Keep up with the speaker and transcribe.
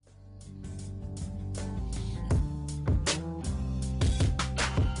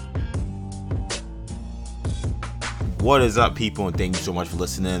What is up, people, and thank you so much for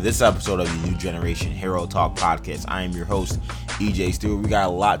listening to this episode of the New Generation Hero Talk Podcast. I am your host, EJ Stewart. We got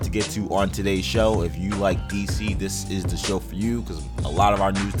a lot to get to on today's show. If you like DC, this is the show for you, because a lot of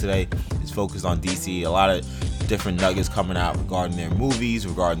our news today is focused on DC. A lot of different nuggets coming out regarding their movies,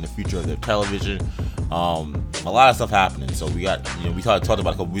 regarding the future of their television. A lot of stuff happening. So we got, we talked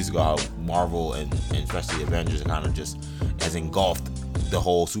about a couple weeks ago how Marvel and especially Avengers kind of just has engulfed the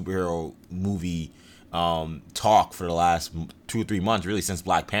whole superhero movie talk for the last 2 or 3 months, really since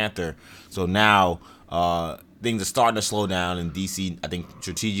Black Panther. So now things are starting to slow down, and DC, I think,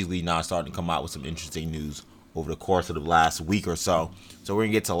 strategically now starting to come out with some interesting news over the course of the last week or so. So we're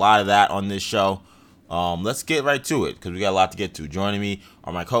gonna get to a lot of that on this show. Let's get right to it, because we got a lot to get to. Joining me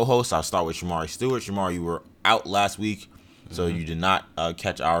are my co-hosts. I'll start with Shamari Stewart. Shamari, you were out last week, so you did not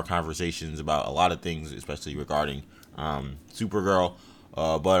catch our conversations about a lot of things, especially regarding Supergirl.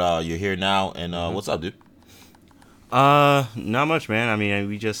 But you're here now, and what's up, dude? Not much, man. I mean,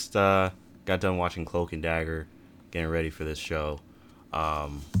 we just got done watching Cloak and Dagger, getting ready for this show.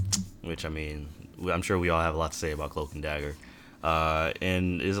 Which, I mean, I'm sure we all have a lot to say about Cloak and Dagger.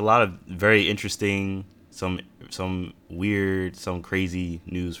 And there's a lot of very interesting, some weird, some crazy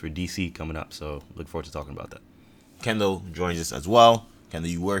news for DC coming up. So look forward to talking about that. Kendall joins us as well. Kendall,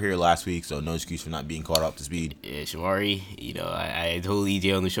 you were here last week, so no excuse for not being caught up to speed. Yeah, Shamari, I told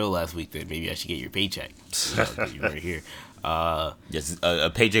EJ on the show last week that maybe I should get your paycheck. You weren't here. Yes, a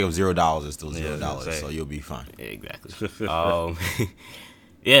paycheck of $0 is still $0, so you'll be fine. Yeah, exactly.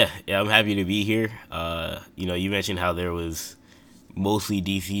 Yeah, I'm happy to be here. You mentioned how there was mostly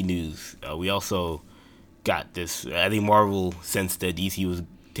DC news. We also got this. I think Marvel sensed that DC was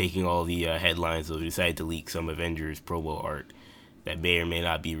taking all the headlines, so they decided to leak some Avengers promo art that may or may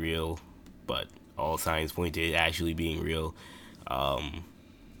not be real, but all signs point to it actually being real.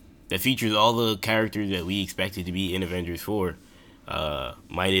 That features all the characters that we expected to be in Avengers 4,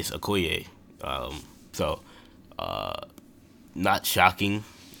 minus Okoye. Not shocking,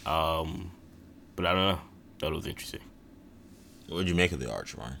 but I don't know. Thought it was interesting. What did you make of the art,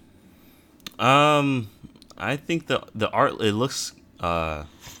 Shamari? I think the art, it looks,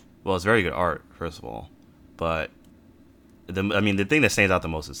 it's very good art, first of all, but the thing that stands out the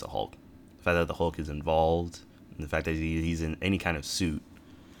most is the Hulk. The fact that the Hulk is involved, and the fact that he's in any kind of suit,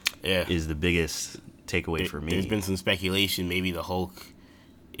 is the biggest takeaway for me. There's been some speculation maybe the Hulk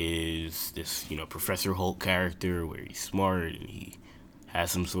is this, Professor Hulk character where he's smart and he has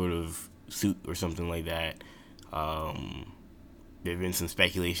some sort of suit or something like that. There's been some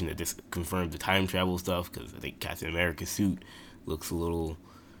speculation that this confirmed the time travel stuff, because I think Captain America's suit looks a little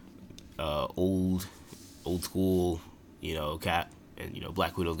old school. Cap, and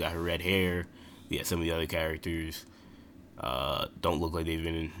Black Widow's got her red hair. Yeah, some of the other characters don't look like they've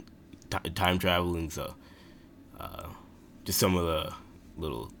been in time traveling. So, just some of the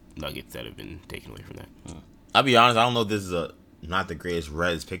little nuggets that have been taken away from that. I'll be honest. I don't know if this is not the greatest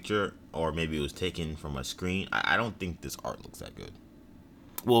res picture, or maybe it was taken from a screen. I don't think this art looks that good.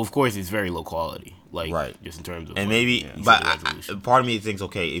 Well, of course, it's very low quality. Right. Just in terms of... And maybe... But part of me thinks,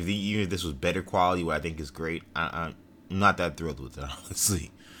 okay, even if this was better quality, what I think is great, I'm not that thrilled with it,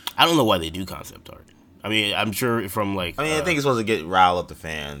 honestly. I don't know why they do concept art. I mean, I'm sure from I think it's supposed to rile up the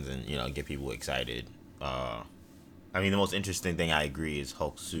fans and, get people excited. The most interesting thing, I agree, is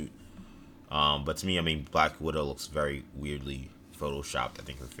Hulk's suit. But to me, Black Widow looks very weirdly photoshopped. I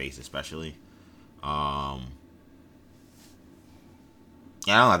think her face especially. I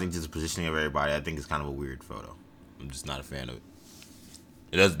don't know. I think just the positioning of everybody, I think it's kind of a weird photo. I'm just not a fan of it.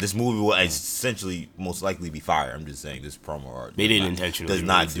 This movie will essentially most likely be fire. I'm just saying this promo art. They didn't intentionally. Does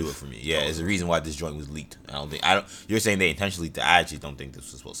not do it for me. Yeah, it's the reason why this joint was leaked. You're saying they intentionally. I actually don't think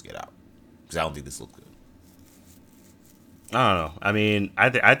this was supposed to get out, because I don't think this looked good. I don't know.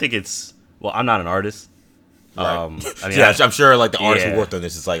 I think it's. Well, I'm not an artist. Right. I'm sure the artist who worked on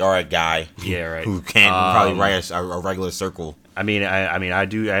this is all right, guy. Yeah, right. Who can't probably write a regular circle. I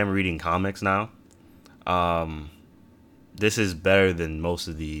am reading comics now. This is better than most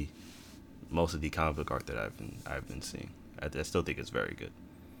of the comic book art that I've been seeing. I still think it's very good.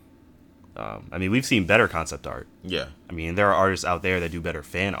 We've seen better concept art. Yeah. There are artists out there that do better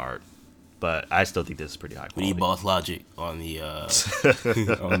fan art, but I still think this is pretty high quality. We need Boss Logic on the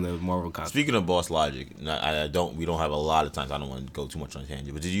on the Marvel concept. Speaking of Boss Logic, we don't have a lot of time. I don't want to go too much on a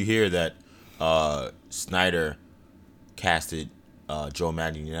tangent. But did you hear that Snyder casted Joe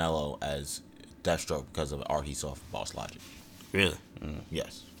Manganiello as Deathstroke because of art he saw from Boss Logic? Really?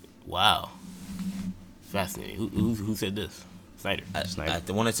 Yes. Wow. Fascinating. Who said this? Snyder.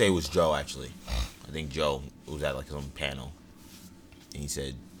 I want to say it was Joe, actually. I think Joe was at some panel, and he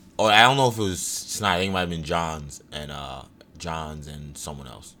said, Oh, I don't know if it was Snyder. I think it might have been Johns and someone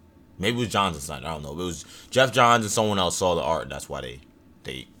else. Maybe it was Johns and Snyder. I don't know. But it was Jeff Johns and someone else saw the art. And that's why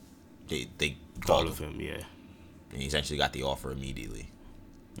they Thought called of him, yeah. And he essentially got the offer immediately.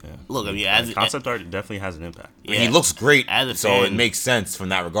 Yeah. Look, I mean, concept art definitely has an impact. Yeah. He looks great, As a so fan, it makes sense from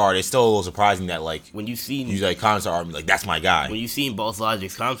that regard. It's still a little surprising that like when you see you like concept art, and be like that's my guy. when you see Boss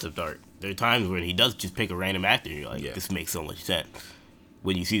Logic's concept art, there are times when he does just pick a random actor, and you're like, Yeah. this makes so much sense.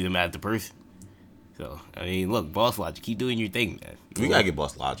 When you see them as the person. So, I mean, look, Boss Logic, keep doing your thing, man. We gotta get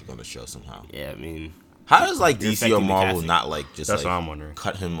Boss Logic on the show somehow. Yeah, I mean, How does like You're DC or affecting the Marvel casting. not like just That's like what I'm wondering.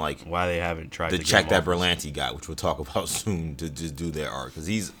 cut him like Why they haven't tried to to check get that him off. Berlanti guy, which we'll talk about soon, to just do their art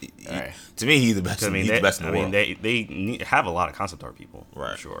because Alright. to me he's the best. I mean, he's the best in the world. they have a lot of concept art people,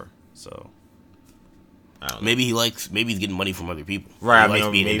 Right. For sure. So I don't know. maybe he's getting money from other people. Right, He I likes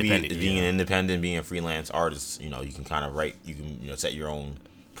mean, being maybe independent, being yeah. an independent, being a freelance artist, you know, you can kind of write, you can set your own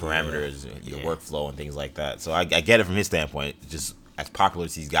parameters, your Yeah. workflow, and things like that. So I get it from his standpoint. Just as popular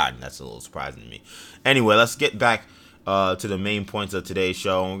as he's gotten, that's a little surprising to me. Anyway, let's get back to the main points of today's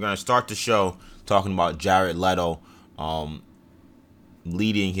show. And we're gonna start the show talking about Jared Leto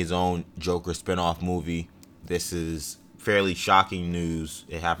leading his own Joker spinoff movie. This is fairly shocking news.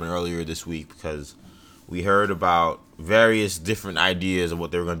 It happened earlier this week because we heard about various different ideas of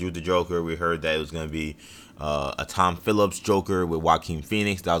what they were going to do with the Joker. We heard that it was going to be a Tom Phillips Joker with Joaquin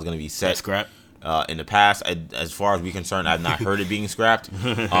Phoenix. That was going to be set That's scrap. in the past. As far as we're concerned, I've not heard it being scrapped.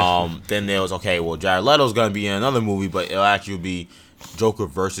 Then there was, okay, well, Jared Leto's going to be in another movie, but it'll actually be Joker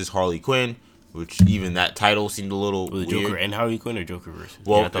versus Harley Quinn, which even that title seemed a little Was it weird. Joker and Harley Quinn or Joker versus?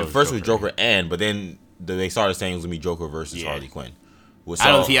 Well, Yeah, I thought at it was first it was Joker, Joker and, but then they started saying it was going to be Joker versus Yeah. Harley Quinn. Well,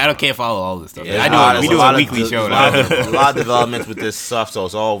 I so- can't follow all this stuff. Yeah, We do a weekly show. A lot of developments with this stuff, so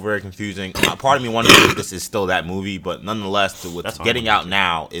it's all very confusing. Part of me wonders if this is still that movie, but nonetheless, what's That's what getting I'm out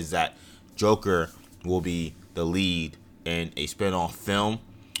now is that Joker will be the lead in a spin-off film.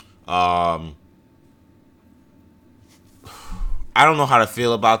 I don't know how to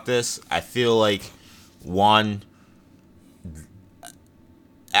feel about this. I feel like, one,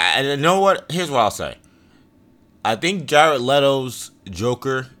 and you know what? Here's what I'll say. I think Jared Leto's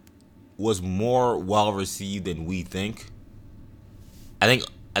Joker was more well received than we think. I think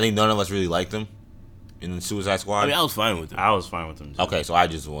none of us really liked him in the Suicide Squad. I mean, I was fine with it. I was fine with them. Too. Okay, so I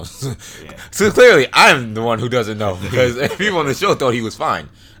just was. Yeah. So clearly, I'm the one who doesn't know because people on the show thought he was fine.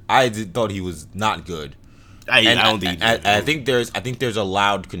 Thought he was not good. I And don't think. I think there's a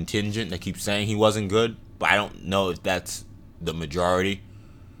loud contingent that keeps saying he wasn't good, but I don't know if that's the majority.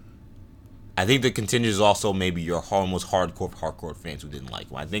 I think the contingent is also maybe your most hardcore fans who didn't like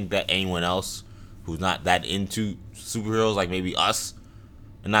him. I think that anyone else who's not that into superheroes, like maybe us,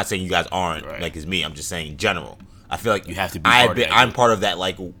 I'm not saying you guys aren't Right. like as me. I'm just saying in general. I feel like You have to be part of that I'm group. part of that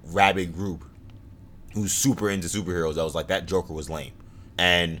like rabid group who's super into superheroes. I was like, that Joker was lame,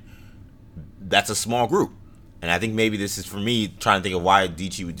 and that's a small group. And I think maybe this is for me trying to think of why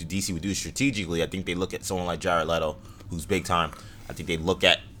DC would do it strategically. I think they look at someone like Jared Leto, who's big time. I think they look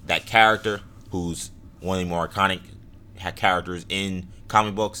at that character, who's one of the more iconic characters in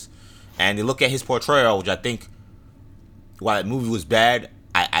comic books, and they look at his portrayal, which I think, while that movie was bad,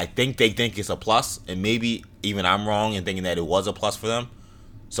 I think they think it's a plus, and maybe even I'm wrong in thinking that it was a plus for them.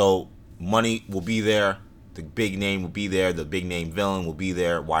 So money will be there, the big name will be there, the big name villain will be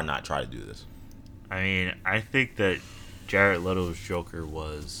there. Why not try to do this? I mean, I think that Jared Leto's Joker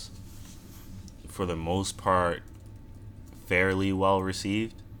was, for the most part, fairly well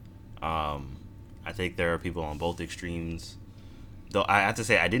received. I think there are people on both extremes. Though I have to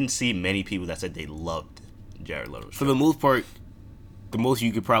say, I didn't see many people that said they loved Jared Leto's For Joker. the most part, the most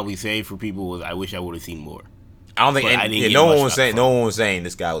you could probably say for people was, "I wish I would have seen more." I don't think But I didn't get no much one was out saying of no one was saying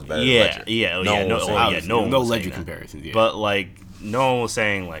this guy was better. Yeah, than Ledger. yeah, oh, no yeah, one no, was oh, saying yeah, that. no one no was saying ledger that. comparisons. Yeah. But like, no one was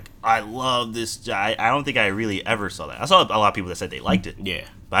saying like, I love this. I don't think I really ever saw that. I saw a lot of people that said they liked it. yeah,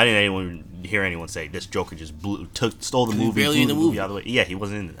 But I didn't hear anyone say this Joker just stole the He was movie, barely blew in the the movie movie. out of the way. Yeah, he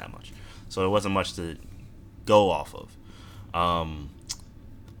wasn't in it that much, so it wasn't much to go off of.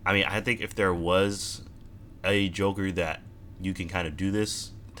 I mean, I think if there was a Joker that you can kind of do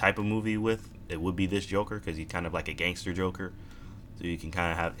this type of movie with, it would be this Joker because he's kind of like a gangster Joker, so you can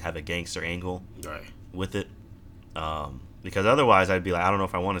kind of have a gangster angle right. with it. Because otherwise, I'd be like, I don't know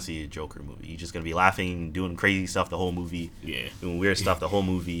if I want to see a Joker movie. You're just gonna be laughing, doing crazy stuff the whole movie, Yeah. doing weird stuff the whole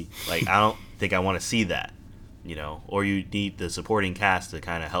movie. Like, I don't think I want to see that, you know. Or you need the supporting cast to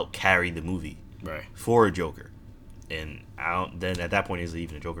kind of help carry the movie Right. for a Joker, and I don't. Then at that point, is it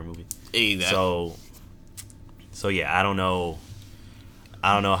even a Joker movie? Exactly. So yeah, I don't know.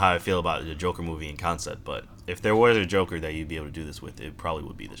 I don't know how I feel about the Joker movie in concept, but if there was a Joker that you'd be able to do this with, it probably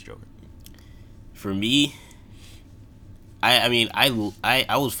would be this Joker. For me, I mean, I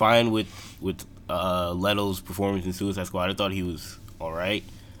was fine with Leto's performance in Suicide Squad. I thought he was all right.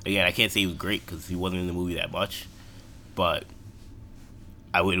 Again, I can't say he was great because he wasn't in the movie that much, but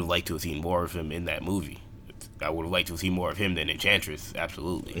I would have liked to have seen more of him in that movie. I would have liked to have seen more of him than Enchantress.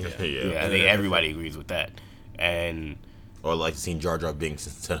 Absolutely. Yeah, I think everybody agrees with that. And Or like seeing Jar Jar Binks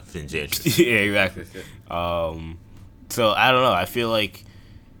instead of Enchantress. yeah, exactly. So I don't know. I feel like,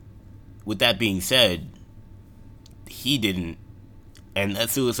 with that being said, he didn't. And that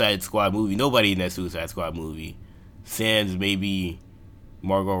Suicide Squad movie, nobody in that Suicide Squad movie, sans maybe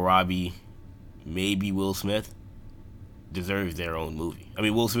Margot Robbie, maybe Will Smith, deserves their own movie. I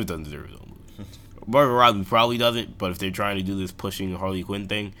mean, Will Smith doesn't deserve his own movie. Margot Robbie probably doesn't, but if they're trying to do this pushing Harley Quinn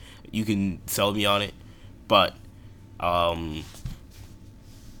thing, you can sell me on it. But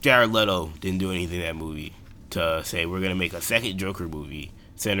Jared Leto didn't do anything in that movie to say we're going to make a second Joker movie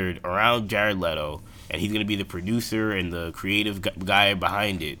centered around Jared Leto, and he's going to be the producer and the creative guy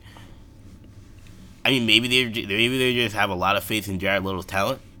behind it. I mean, maybe they just have a lot of faith in Jared Leto's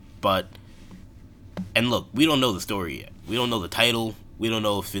talent, but, and look, we don't know the story yet. We don't know the title. We don't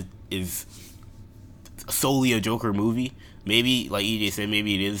know if it is solely a Joker movie. Maybe, like EJ said,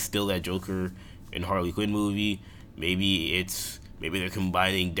 maybe it is still that Joker and Harley Quinn movie. Maybe they're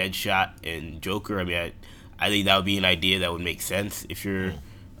combining Deadshot and Joker. I mean, I think that would be an idea that would make sense if you're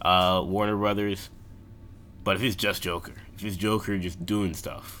Warner Brothers. But if it's just Joker, if it's Joker just doing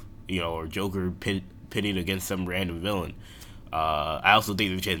stuff, or Joker pitted against some random villain, I also think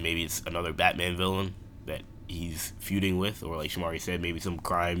there's a chance maybe it's another Batman villain that he's feuding with, or like Shamari said, maybe some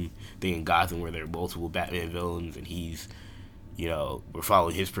crime thing in Gotham where there are multiple Batman villains and he's, we're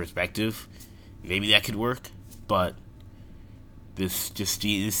following his perspective. Maybe that could work, but this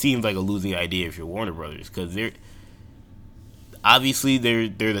seems like a losing idea if you're Warner Brothers, because they're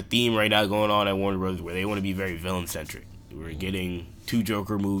the theme right now going on at Warner Brothers where they want to be very villain centric. We're getting 2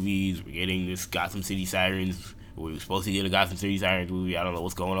 Joker movies. We're getting this Gotham City Sirens. We were supposed to get a Gotham City Sirens movie. I don't know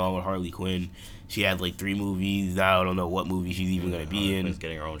what's going on with Harley Quinn. She had like 3 movies. Now I don't know what movie she's even going to be in. She's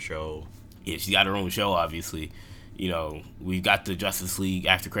getting her own show. Yeah, she's got her own show, obviously. We've got the Justice League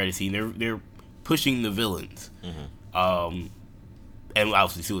after credit scene. They're pushing the villains. Mm-hmm. And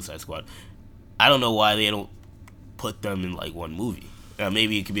obviously Suicide Squad. I don't know why they don't put them in like one movie.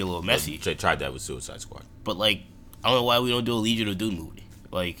 Maybe it could be a little messy. They tried that with Suicide Squad. But like, I don't know why we don't do a Legion of Doom movie.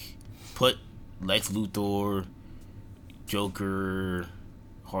 Like, put Lex Luthor, Joker,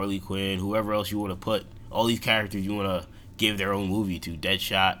 Harley Quinn, whoever else you want to put. All these characters you want to give their own movie to.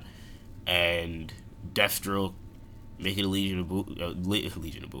 Deadshot and Deathstroke. Make it a Legion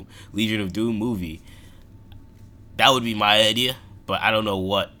of Doom movie. That would be my idea, but I don't know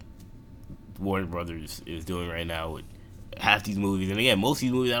what Warner Brothers is doing right now with half these movies. And again, most of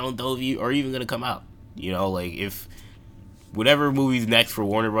these movies I don't know if are even going to come out. Like if whatever movie's next for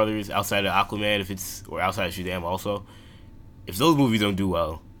Warner Brothers outside of Aquaman, or outside of Shazam also, if those movies don't do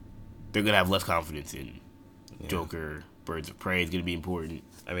well, they're going to have less confidence in Joker, Birds of Prey is going to be important.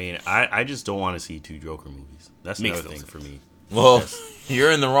 I mean, I just don't want to see 2 Joker movies. That's another thing for me. Well,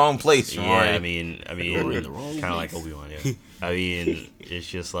 you're in the wrong place, yeah. Shamari. I mean, you're in the wrong kind of like Obi-Wan. Yeah. I mean, it's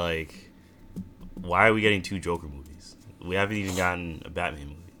just like, why are we getting 2 Joker movies? We haven't even gotten a Batman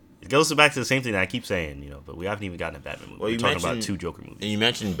movie. It goes back to the same thing that I keep saying, but we haven't even gotten a Batman movie. Well, we're talking about 2 Joker movies. And you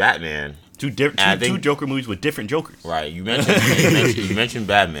mentioned Batman. Two Joker movies with different Jokers. Right. You mentioned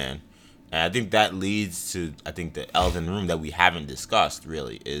Batman. And I think that leads to, the elephant in the room that we haven't discussed,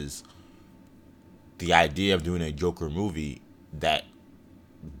 really, is the idea of doing a Joker movie that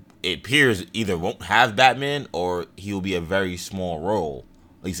it appears either won't have Batman or he will be a very small role.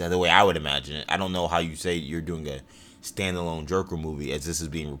 At least the way I would imagine it. I don't know how you say you're doing a standalone Joker movie, as this is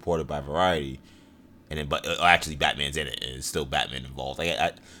being reported by Variety, and then but actually Batman's in it, and it's still Batman involved.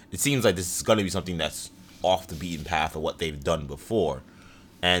 It seems like this is going to be something that's off the beaten path of what they've done before.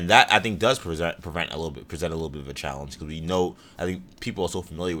 And that, I think, does present a little bit of a challenge, because we know, I think people are so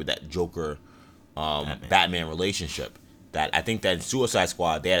familiar with that Joker Batman relationship that I think that in Suicide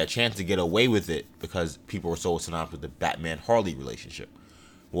Squad they had a chance to get away with it because people were so synonymous with the Batman Harley relationship.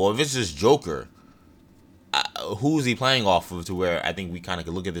 Well, if it's just Joker, who's he playing off of, to where I think we kind of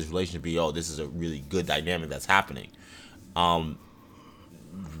could look at this relationship and be, this is a really good dynamic that's happening. The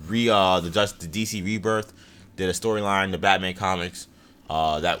DC Rebirth did a storyline in the Batman comics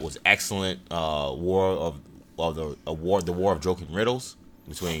that was excellent. The War of Joking Riddles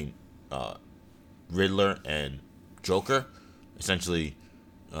between Riddler and Joker. Essentially,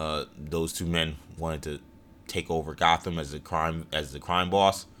 those 2 men wanted to take over Gotham as the crime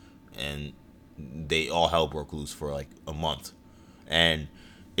boss, and they all hell broke loose for like a month, and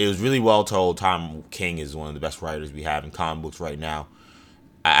it was really well told. Tom King is one of the best writers we have in comic books right now.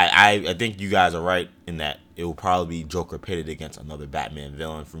 I think you guys are right in that it will probably be Joker pitted against another Batman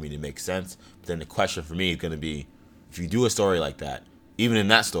villain for me to make sense. But then the question for me is going to be, if you do a story like that, even in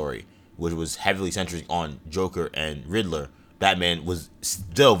that story, which was heavily centered on Joker and Riddler, Batman was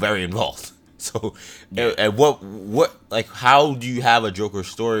still very involved. So, and what like, how do you have a Joker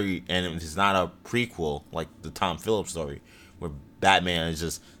story and it's not a prequel like the Tom Phillips story, where Batman is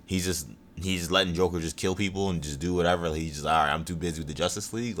just he's letting Joker just kill people and just do whatever. He's just, all right, I'm too busy with the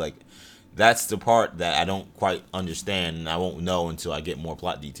Justice League. Like, that's the part that I don't quite understand, and I won't know until I get more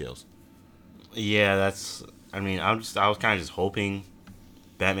plot details. Yeah, that's. I mean, I was kind of just hoping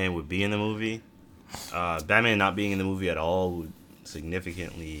Batman would be in the movie. Batman not being in the movie at all would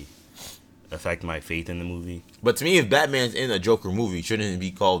significantly affect my faith in the movie. But to me, if Batman's in a Joker movie, shouldn't it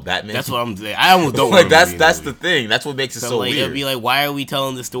be called Batman? That's what I'm saying. I almost don't like want that's the thing. That's what makes it so like, weird. It'd be like, why are we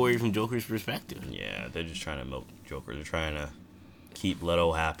telling the story from Joker's perspective? Yeah, they're just trying to milk Joker. They're trying to keep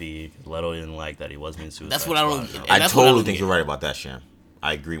Leto happy. Leto didn't like that he wasn't in Suicide That's what I don't. Squad. And I that's what totally don't think get. you're right about that, Sham.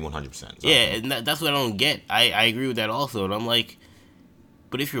 I agree 100%. Yeah, and that's what I don't get. I agree with that also, and I'm like,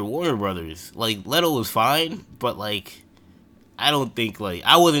 but if you're Warner Brothers, like, Leto was fine, but like, I don't think, like,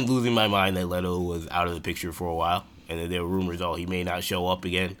 I wasn't losing my mind that Leto was out of the picture for a while, and then there were rumors, he may not show up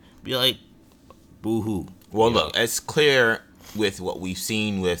again. Be like, boo-hoo. Well, look, it's clear with what we've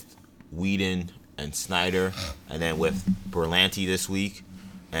seen with Whedon and Snyder, and then with Berlanti this week,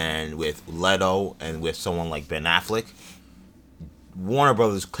 and with Leto, and with someone like Ben Affleck, Warner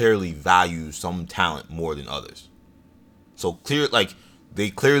Brothers clearly values some talent more than others. So they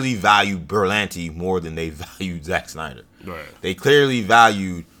clearly value Berlanti more than they value Zack Snyder. Right. They clearly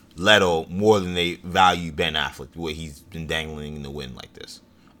valued Leto more than they value Ben Affleck, the way he's been dangling in the wind like this,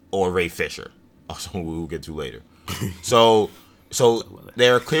 or Ray Fisher, also we'll get to later. So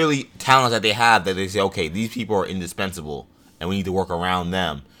there are clearly talents that they have that they say, okay, these people are indispensable, and we need to work around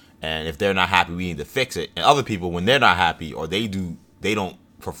them. And if they're not happy, we need to fix it. And other people, when they're not happy or they don't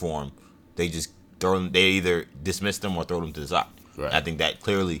perform, they just they either dismiss them or throw them to the side. Right. I think that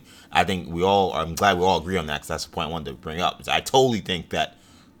clearly, I'm glad we all agree on that, because that's the point I wanted to bring up. I totally think that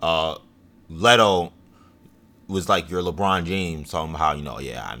Leto was like your LeBron James talking about how,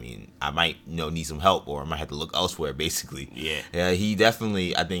 I might, need some help, or I might have to look elsewhere, basically. Yeah. He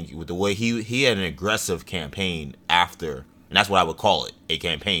definitely, I think, with the way he had an aggressive campaign after, and that's what I would call it, a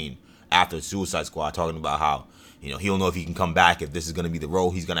campaign after Suicide Squad, talking about how, he don't know if he can come back, if this is going to be the role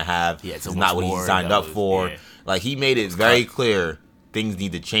he's going to have. Yeah, it's not what he signed up for. Yeah. Like, he made it very clear things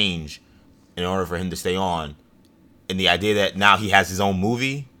need to change in order for him to stay on. And the idea that now he has his own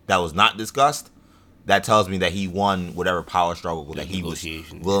movie that was not discussed, that tells me that he won whatever power struggle that he was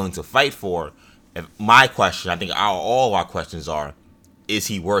willing to fight for. And my question, I think all of our questions are, is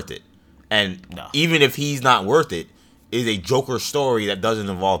he worth it? And even if he's not worth it, is a Joker story that doesn't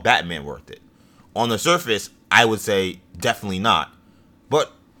involve Batman worth it? On the surface, I would say definitely not.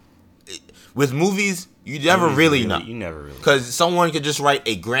 But with movies, you never really know. You never really. Because someone could just write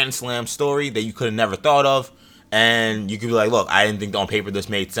a Grand Slam story that you could have never thought of, and you could be like, look, I didn't think on paper this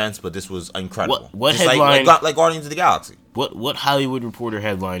made sense, but this was incredible. What just headline? like Guardians of the Galaxy. What Hollywood Reporter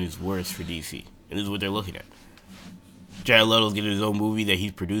headline is worse for DC? And this is what they're looking at. Jared Leto's getting his own movie that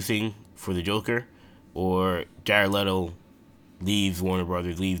he's producing for the Joker, or Jared Leto leaves Warner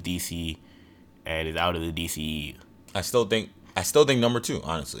Brothers, leaves DC, and is out of the DCEU. I still think number 2,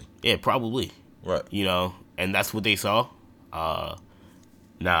 honestly. Yeah, probably. Right. And that's what they saw. Now,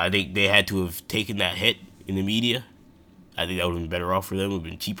 I think they had to have taken that hit in the media. I think that would have been better off for them. It would have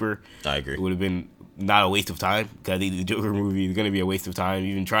been cheaper. I agree. It would have been not a waste of time, because I think the Joker movie is going to be a waste of time.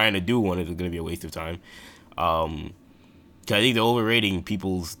 Even trying to do one is going to be a waste of time. Because I think they're overrating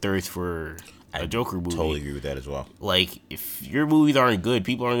people's thirst for a Joker movie. Totally agree with that as well. Like, if your movies aren't good,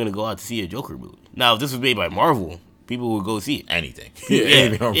 people aren't going to go out to see a Joker movie. Now, if this was made by Marvel, people would go see it. Anything.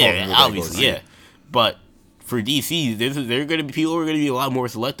 Yeah, obviously, yeah. But for DC, there are going to be people who are going to be a lot more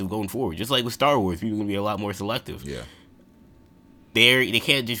selective going forward. Just like with Star Wars, people are going to be a lot more selective. Yeah. They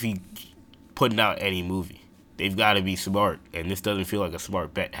can't just be putting out any movie. They've got to be smart, and this doesn't feel like a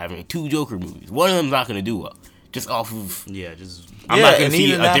smart bet, having 2 Joker movies. One of them's not going to do well. Just off of... I'm not going to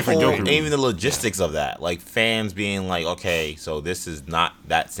see a different Joker movie. Even the logistics of that. Like, fans being like, okay, so this is not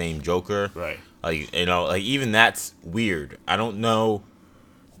that same Joker. Right. Like, even that's weird. I don't know.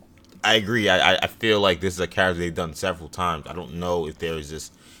 I agree. I feel like this is a character they've done several times. I don't know if there is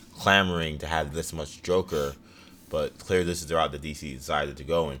this clamoring to have this much Joker. but clearly this is the route that DC decided to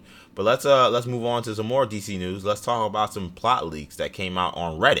go in. But let's move on to some more DC news. Let's talk about some plot leaks that came out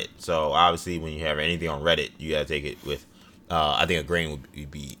on Reddit. So obviously, when you have anything on Reddit, you gotta take it with. I think a grain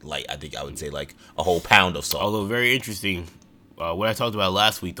would be light. I think I would say like a whole pound of salt. Although very interesting, what I talked about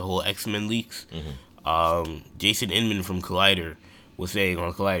last week, the whole X-Men leaks. Jason Inman from Collider was saying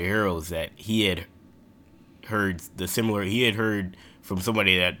on Collider Heroes that he had heard from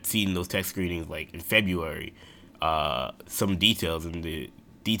somebody that had seen those tech screenings like in February, some details, and the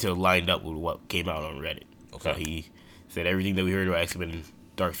details lined up with what came out on Reddit. Okay. So he said everything that we heard about X-Men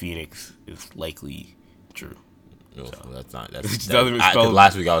Dark Phoenix is likely true. No, So. that's not.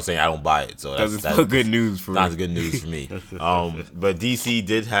 Last week I was saying I don't buy it, so that's good news for me. That's good news for me. But DC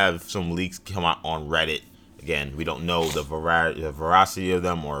did have some leaks come out on Reddit. Again, we don't know the veracity of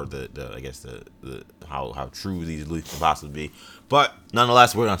them or the I guess the how true these leaks could possibly be. But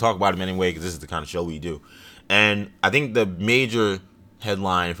nonetheless, we're gonna talk about them anyway because this is the kind of show we do. And I think the major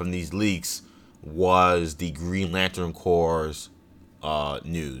headline from these leaks was the Green Lantern Corps'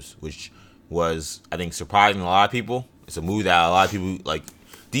 news, which was, I think, surprising a lot of people. It's a movie that a lot of people like.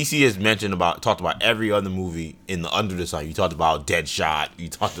 DC has talked about every other movie under the sun. You talked about Deadshot. You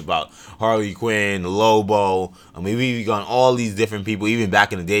talked about Harley Quinn, Lobo. I mean, we've gone all these different people. Even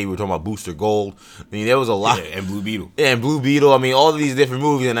back in the day, we were talking about Booster Gold. I mean, there was a lot. Yeah, and Blue Beetle. Yeah, and Blue Beetle. I mean, all of these different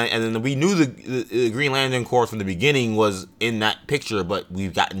movies. And then we knew the Green Lantern Corps from the beginning was in that picture, but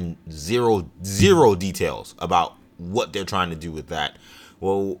we've gotten zero details about what they're trying to do with that.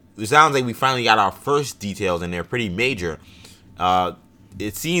 Well, it sounds like we finally got our first details, and they're pretty major.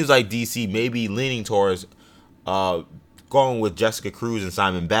 It seems like DC may be leaning towards going with Jessica Cruz and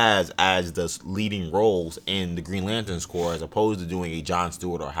Simon Baz as the leading roles in the Green Lantern Corps, as opposed to doing a John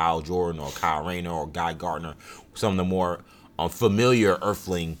Stewart or Hal Jordan or Kyle Rayner or Guy Gardner, some of the more familiar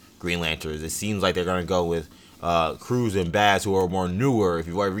Earthling Green Lanterns. It seems like they're going to go with Cruz and Baz, who are more newer. If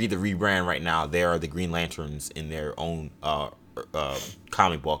you read the rebrand right now, they are the Green Lanterns in their own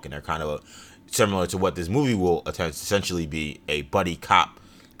comic book, and they're kind of similar to what this movie will essentially be, a buddy cop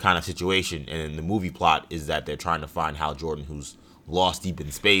kind of situation. And the movie plot is that they're trying to find Hal Jordan, who's lost deep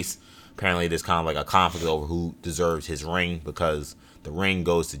in space. Apparently there's kind of like a conflict over who deserves his ring, because the ring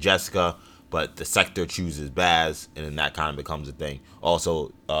goes to Jessica, but the Sector chooses Baz, and then that kind of becomes a thing.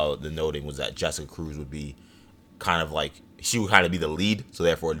 Also, the noting was that Jessica Cruz would be kind of like, she would kind of be the lead, so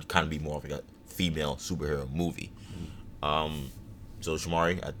therefore it'd kind of be more of like a female superhero movie. So,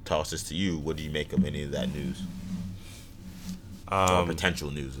 Shamari, I toss this to you. What do you make of any of that news? Or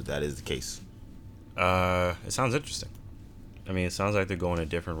potential news, if that is the case? It sounds interesting. I mean, it sounds like they're going a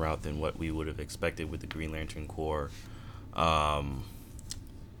different route than what we would have expected with the Green Lantern Corps.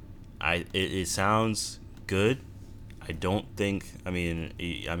 It sounds good. I don't think. I mean,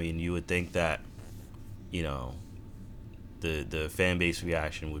 you would think that, you know, the fan base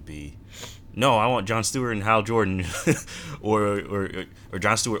reaction would be, no, I want John Stewart and Hal Jordan, or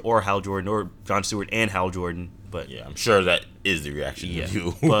John Stewart or Hal Jordan, or John Stewart and Hal Jordan. But yeah, I'm sure that is the reaction of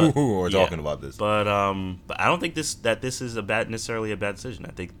you but, who are talking about this. But I don't think this is necessarily a bad decision.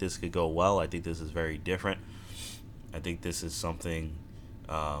 I think this could go well. I think this is very different. I think this is something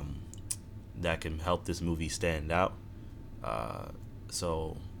that can help this movie stand out.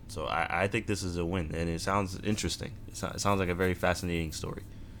 So I think this is a win, and it sounds interesting. It sounds like a very fascinating story.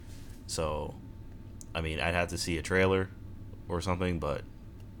 So, I mean, I'd have to see a trailer or something, but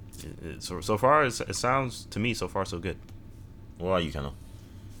so far it sounds to me so far so good. What are you, Kendall?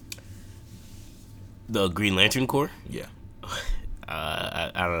 The Green Lantern Corps? Yeah.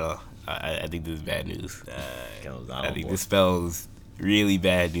 I don't know. I think this is bad news. I think this this spells really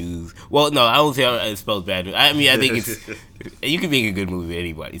bad news. Well, no, I won't say it spells bad news. I mean, I think it's you can make a good movie with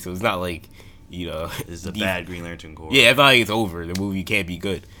anybody, so it's not like, you know, it's a bad Green Lantern Corps. Yeah, it's not like it's over. The movie can't be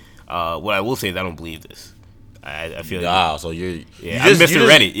good. What I will say is I don't believe this. I feel like so I'm Mr.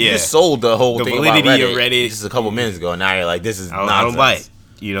 Reddit. Yeah, you just sold the whole thing about validity of Reddit just a couple minutes ago. And now you're like, this is nonsense. I don't buy it.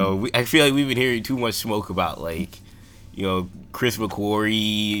 You know, I feel like we've been hearing too much smoke about, like, you know, Chris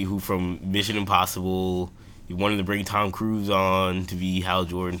McQuarrie, who from Mission Impossible, he wanted to bring Tom Cruise on to be Hal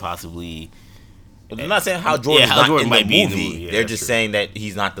Jordan possibly. But they're not saying Hal Jordan's Hal Jordan not might in be the movie. in the movie. They're just saying that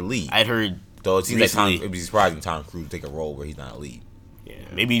he's not the lead. I'd heard. So it seems recently, like it'd be surprising Tom Cruise take a role where he's not a lead. Yeah,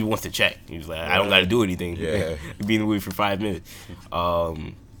 maybe he wants to check. He was like, I don't got to do anything. Yeah, be in the movie for 5 minutes.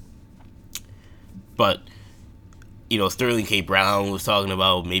 But you know, Sterling K. Brown was talking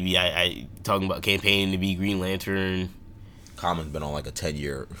about maybe I talking about campaigning to be Green Lantern. Common's been on like a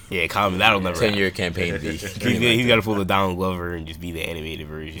 10-year. Yeah, Common, that'll never 10-year campaign to be. He's got to pull the Donald Glover and just be the animated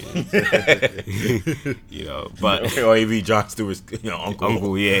version. You know, but or he be John Stewart's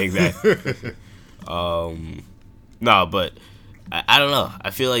uncle. Yeah, exactly. No, but I don't know.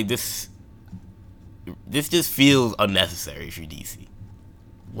 I feel like this just feels unnecessary for DC.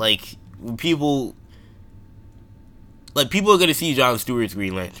 Like people are gonna see Jon Stewart's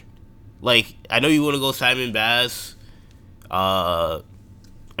Green Lantern. Like, I know you want to go Simon Baz. I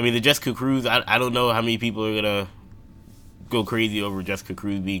mean, the Jessica Cruz. I don't know how many people are gonna go crazy over Jessica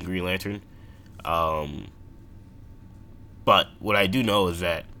Cruz being Green Lantern. But what I do know is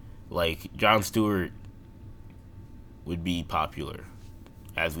that, like, Jon Stewart would be popular,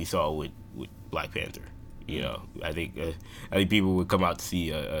 as we saw with Black Panther. You know, I think people would come out to see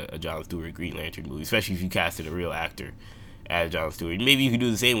a Jon Stewart Green Lantern movie, especially if you casted a real actor as Jon Stewart. Maybe you could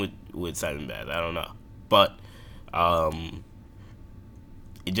do the same with Simon Baz. I don't know, but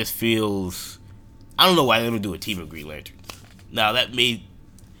it just feels. I don't know why they don't do a team of Green Lanterns. Now that may,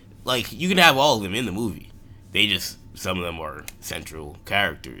 like, you can have all of them in the movie. They just, some of them are central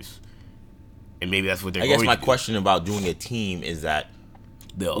characters, and maybe that's what they're. I guess guess my question about doing a team is that.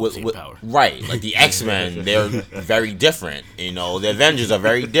 They all have the same power. Right, like the X-Men, they're very different. You know, the Avengers are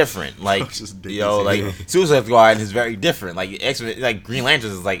very different. Like, you know, like Suicide Squad is very different. Like X-Men, like Green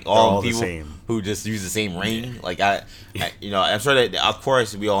Lanterns is like all people who just use the same ring. Like you know, I'm sure that of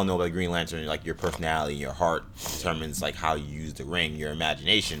course we all know about Green Lantern. Like your personality, your heart determines like how you use the ring, your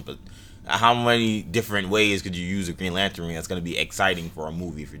imagination. But how many different ways could you use a Green Lantern ring that's going to be exciting for a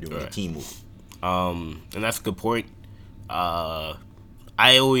movie if you're doing a team movie? And that's a good point.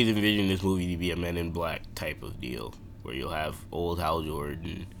 I always envisioned this movie to be a Men in Black type of deal, where you'll have old Hal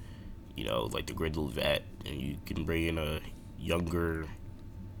Jordan, you know, like the grizzled vet, and you can bring in a younger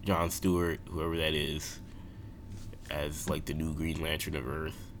Jon Stewart, whoever that is, as like the new Green Lantern of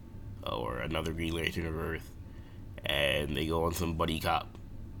Earth, or another Green Lantern of Earth, and they go on some buddy cop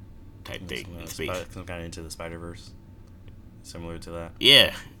type thing in space. Some kind of Into the Spider-Verse, similar to that.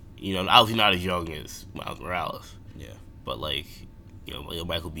 Yeah, you know, obviously not as young as Miles Morales. Yeah, but like. You know, like a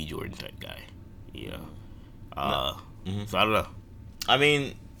Michael B. Jordan type guy. You know, so I don't know. I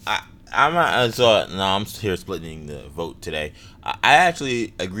mean, I'm not. So no, I'm here splitting the vote today. I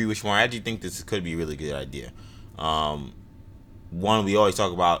actually agree with Shmar. I actually think this could be a really good idea. One, we always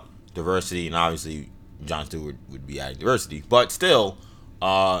talk about diversity, and obviously Jon Stewart would be adding diversity, but still,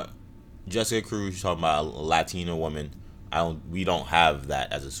 Jessica Cruz talking about a Latina woman. We don't have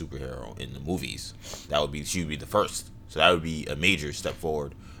that as a superhero in the movies. She would be the first. So that would be a major step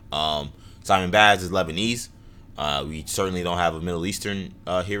forward. Simon Baz is Lebanese. We certainly don't have a Middle Eastern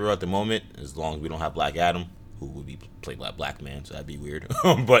hero at the moment, as long as we don't have Black Adam, who would be played by a black man, so that'd be weird.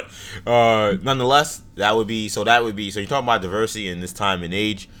 But nonetheless, that would be. So you're talking about diversity in this time and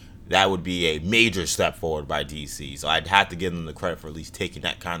age. That would be a major step forward by DC. So I'd have to give them the credit for at least taking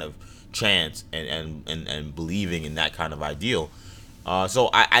that kind of chance and believing in that kind of ideal. So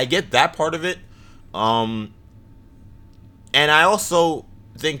I get that part of it. And I also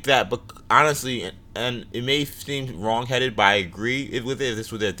think that, but honestly, and it may seem wrong-headed, but I agree with it. If this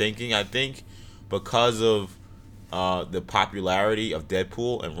is what they're thinking, I think because of the popularity of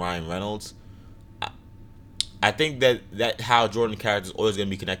Deadpool and Ryan Reynolds, I think that Hal Jordan character is always going to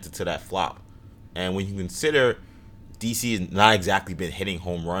be connected to that flop. And when you consider DC has not exactly been hitting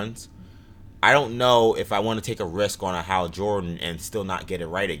home runs, I don't know if I want to take a risk on a Hal Jordan and still not get it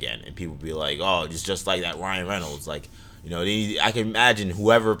right again. And people be like, oh, it's just like that Ryan Reynolds, like. You know, I can imagine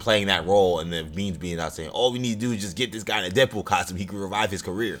whoever playing that role and the memes being out saying, all we need to do is just get this guy in a Deadpool costume. He can revive his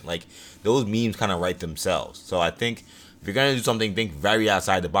career. Like, those memes kind of write themselves. So I think if you're going to do something, think very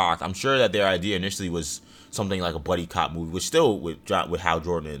outside the box. I'm sure that their idea initially was something like a buddy cop movie, which still, with Hal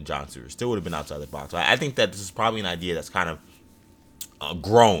Jordan and Jon Stewart, still would have been outside the box. So I think that this is probably an idea that's kind of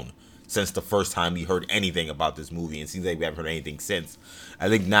grown since the first time we heard anything about this movie, and it seems like we haven't heard anything since. I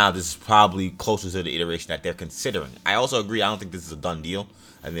think now this is probably closer to the iteration that they're considering. I also agree, I don't think this is a done deal,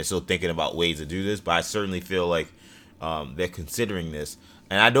 and they're still thinking about ways to do this, but I certainly feel like they're considering this.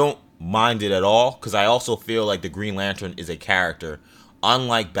 And I don't mind it at all, because I also feel like the Green Lantern is a character,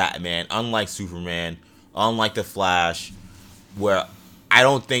 unlike Batman, unlike Superman, unlike the Flash, where I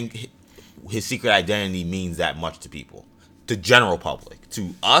don't think his secret identity means that much to people. The general public.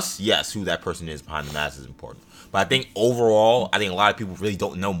 To us, yes, who that person is behind the mask is important. But I think overall, I think a lot of people really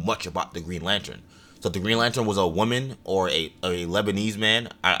don't know much about the Green Lantern. So if the Green Lantern was a woman or a Lebanese man,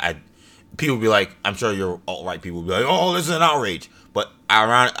 people would be like, I'm sure your alt-right people would be like, oh, this is an outrage. But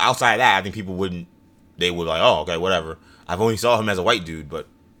outside of that, I think people wouldn't, they would like, oh, okay, whatever. I've only saw him as a white dude, but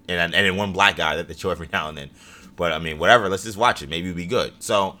and then one black guy that they show every now and then. But I mean, whatever, let's just watch it. Maybe it'll be good.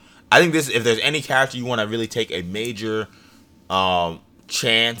 So I think this, if there's any character you want to really take a major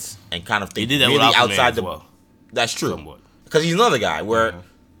chance and kind of think really outside the. Well. That's true. Because he's another guy where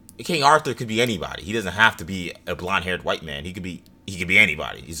King Arthur could be anybody. He doesn't have to be a blonde-haired white man. He could be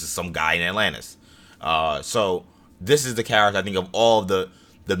anybody. He's just some guy in Atlantis. So this is the character, I think, of all the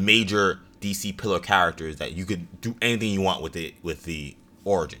major DC pillar characters that you could do anything you want with the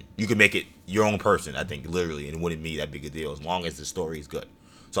origin. You could make it your own person, I think, literally, and it wouldn't be that big a deal as long as the story is good.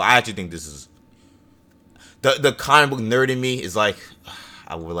 So I actually think this is the comic book nerd in me is like,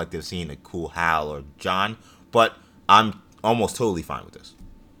 I would like to have seen a cool Hal or John, but I'm almost totally fine with this.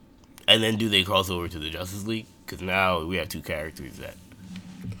 And then do they cross over to the Justice League? Because now we have two characters that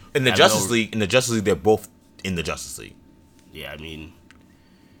in the Justice League, they're both in the Justice League. Yeah, I mean,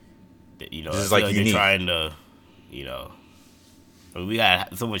 this is like unique. They're trying to, I mean, we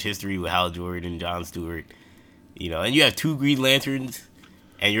got so much history with Hal Jordan, John Stewart, and you have two Green Lanterns,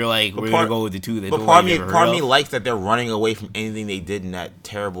 and you're like, we're gonna go with the two that. But part of me likes that they're running away from anything they did in that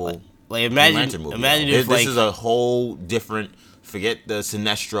terrible imagine if this is a whole different. Forget the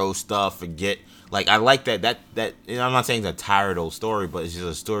Sinestro stuff. Forget I like that I'm not saying it's a tired old story, but it's just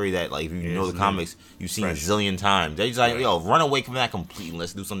a story that if you know the comics, you've seen a zillion times. They're just run away from that completely.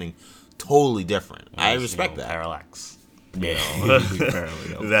 Let's do something totally different. I respect that. Parallax. Yeah.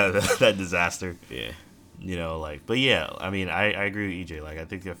 that disaster. Yeah. But yeah, I mean, I agree with EJ.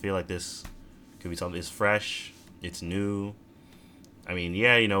 I feel like this could be something. It's fresh. It's new. I mean,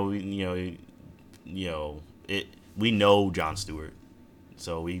 yeah, we know Jon Stewart,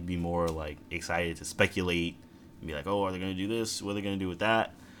 so we'd be more excited to speculate and be like, oh, are they gonna do this? What are they gonna do with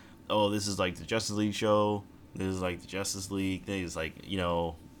that? Oh, this is the Justice League show. This is the Justice League thing. It's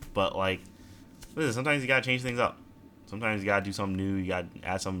but listen, sometimes you gotta change things up. Sometimes you gotta do something new. You gotta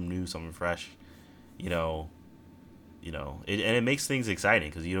add something new, something fresh. And it makes things exciting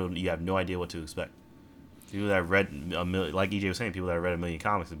because you have no idea what to expect. People that have read a million, like EJ was saying, people that have read a million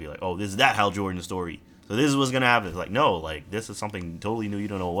comics would be like, oh, this is that Hal Jordan story. So this is what's gonna happen. It's no, this is something totally new. You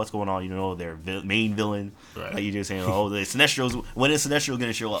don't know what's going on. You don't know their main villain. Right. Like you just saying, oh, the Sinestro's. When is Sinestro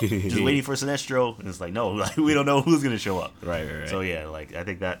gonna show up? Just waiting for Sinestro, and it's no, we don't know who's gonna show up. Right. So yeah, I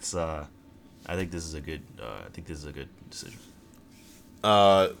think that's. I think this is a good. I think this is a good decision.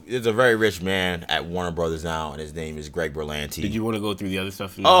 There's a very rich man at Warner Brothers now, and his name is Greg Berlanti. Did you want to go through the other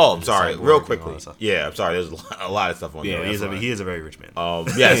stuff? I'm sorry, real quickly. Yeah, I'm sorry. There's a lot of stuff on there. He is a very rich man.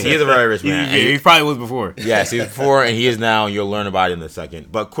 Yes, he is a very rich man. he probably was before. Yes, he was before, and he is now, and you'll learn about it in a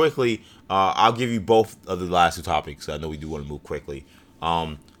second. But quickly, I'll give you both of the last two topics. I know we do want to move quickly.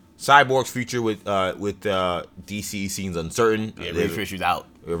 Cyborg's future with DC seems uncertain. Yeah, Ray Fisher's out.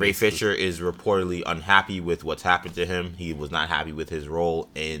 Ray Fisher is reportedly unhappy with what's happened to him. He was not happy with his role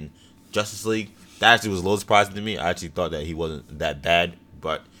in Justice League. That actually was a little surprising to me. I actually thought that he wasn't that bad,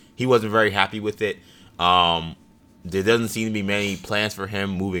 but he wasn't very happy with it. There doesn't seem to be many plans for him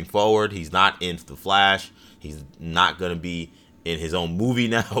moving forward. He's not in The Flash. He's not going to be in his own movie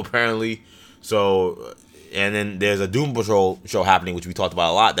now, apparently. So, and then there's a Doom Patrol show happening, which we talked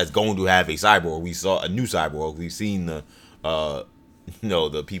about a lot, that's going to have a cyborg. We saw a new cyborg. We've seen the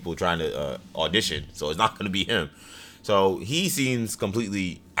people trying to audition, so it's not going to be him. So he seems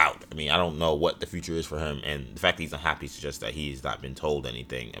completely out. I mean, I don't know what the future is for him, and the fact that he's unhappy suggests that he's not been told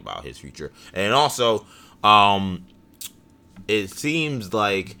anything about his future. And also, it seems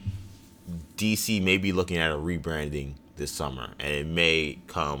like DC may be looking at a rebranding this summer, and it may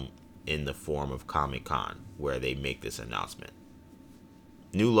come in the form of Comic-Con, where they make this announcement.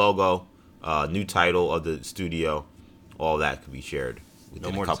 New logo, new title of the studio, all that could be shared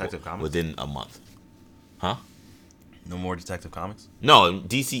within Detective Comics? Within a month. Huh? No more Detective Comics? No,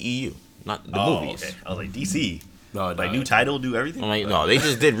 DCEU, not the movies. Okay. I was like, DC. No, new title, do everything? No, they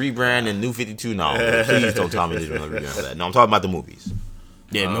just did rebrand and New 52. No, please don't tell me they're doing a rebrand for that. No, I'm talking about the movies.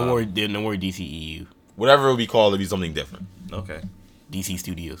 Yeah, no more DCEU. Whatever it will be called, it'll be something different. Okay. DC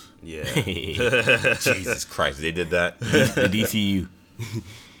Studios. Yeah. Jesus Christ, they did that. The DCU.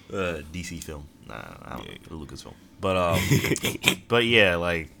 DC film. Nah, I don't know. Lucasfilm. But yeah,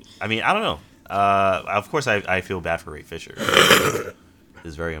 I mean, I don't know. Of course, I feel bad for Ray Fisher.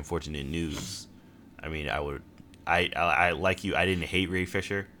 It's very unfortunate news. I mean, I like you. I didn't hate Ray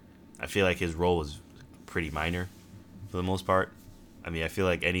Fisher. I feel like his role was pretty minor for the most part. I mean, I feel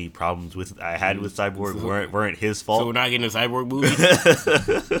like any problems I had with Cyborg weren't his fault. So we're not getting a Cyborg movie?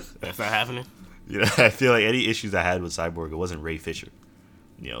 That's not happening? I feel like any issues I had with Cyborg, it wasn't Ray Fisher.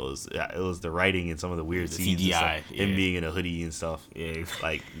 It was the writing and some of the weird scenes. CGI. Him being in a hoodie and stuff. Yeah.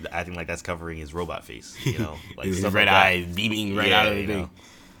 Acting like that's covering his robot face. His stuff red eyes beaming right out of the thing.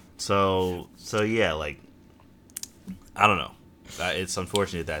 So yeah, I don't know. It's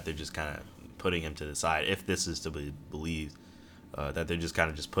unfortunate that they're just kind of putting him to the side. If this is to be believed, that they're just kind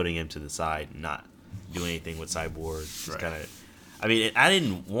of just putting him to the side, and not doing anything with Cyborg. Just kind of. I mean, I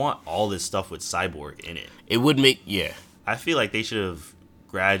didn't want all this stuff with Cyborg in it. It would make I feel like they should have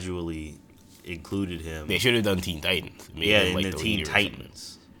gradually included him. They should have done Teen Titans. Yeah, in the Teen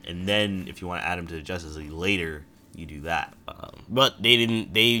Titans, and then if you want to add him to the Justice League later, you do that. But they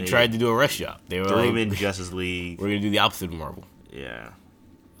didn't. They tried to do a rush job. They were Throw like, him in Justice League. we're gonna do the opposite of Marvel. Yeah.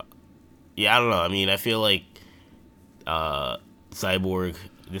 Yeah, I don't know. I mean, I feel like Cyborg.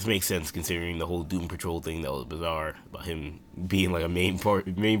 This makes sense considering the whole Doom Patrol thing that was bizarre about him being like a main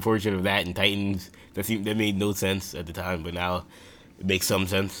portion of that in Titans. That made no sense at the time, but now it makes some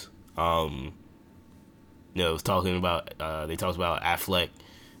sense. It was talking about they talked about Affleck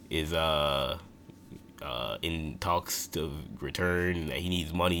is in talks to return, that he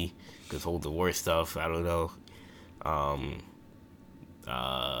needs money because all the war stuff. I don't know.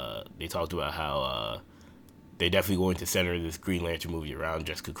 They talked about how they're definitely going to center this Green Lantern movie around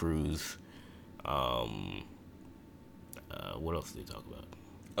Jessica Cruz. What else did they talk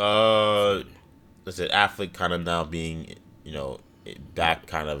about? Listen, Affleck kind of now being, back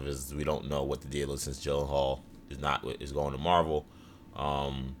kind of is, we don't know what the deal is since Gyllenhaal is going to Marvel. They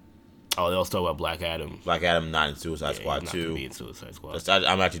also talk about Black Adam. Black Adam not in Suicide Squad not 2. Be in Suicide Squad.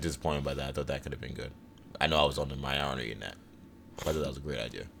 I'm actually disappointed by that. I thought that could have been good. I know I was on the minority in that. I thought that was a great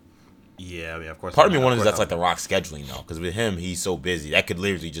idea. Yeah, I mean, of course. Part of me wonders that's like The Rock scheduling though, because with him, he's so busy that could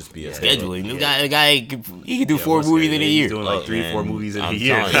literally just be a scheduling. The guy, he could do 4 movies in a year. He's doing like 3-4 movies in a I'm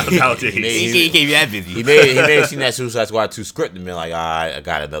year telling you. nowadays. He can't be that busy. He may have seen that Suicide Squad 2 script and been like, I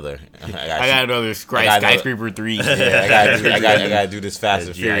got another. I got another Skyscraper 3. Yeah, I gotta do this Fast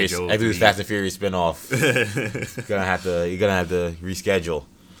and G.I. Furious. Joe I do this 3. Fast and Furious spinoff. You're gonna have to reschedule.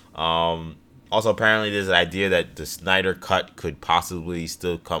 Also, apparently, there's an idea that the Snyder Cut could possibly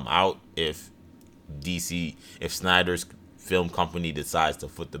still come out if Snyder's film company decides to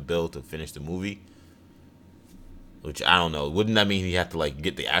foot the bill to finish the movie. Which I don't know. Wouldn't that mean he have to like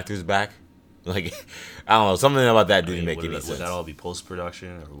get the actors back? Like, I don't know. Something about that didn't make any sense. Would that all be post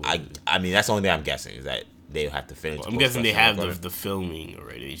production? I mean, that's the only thing I'm guessing is that they have to finish. I'm guessing they have the filming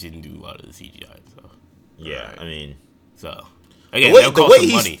already. They didn't do a lot of the CGI. So yeah, right. I mean, so again,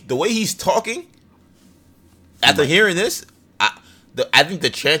 the way he's talking. After hearing this, I think the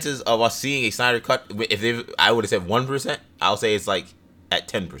chances of us seeing a Snyder Cut, I would have said 1%. I'll say it's like at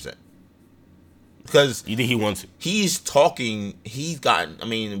 10%. Because you think he wants it? He's talking. He's gotten. I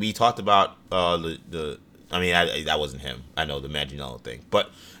mean, we talked about that wasn't him. I know the Manganiello thing,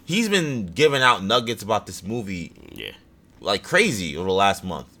 but he's been giving out nuggets about this movie. Yeah. Like crazy over the last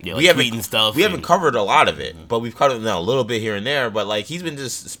month. Yeah, we haven't stuff. We haven't covered a lot of it, but we've covered a little bit here and there. But like he's been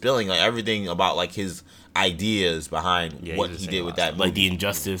just spilling like everything about like his ideas behind what he did with that movie. Like the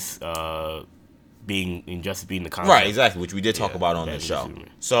Injustice being the concept. Right, exactly, which we did talk about on the show.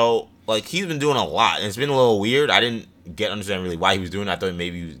 So like he's been doing a lot, and it's been a little weird. I didn't understand really why he was doing it. I thought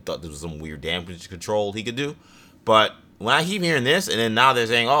maybe he thought there was some weird damage control he could do. But when I keep hearing this, and then now they're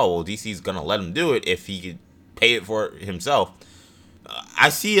saying, oh well, DC's gonna let him do it if he could pay it for it himself. I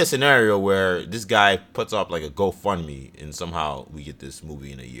see a scenario where this guy puts up like a GoFundMe and somehow we get this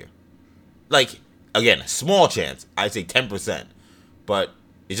movie in a year. Like, again, a small chance. I'd say 10%. But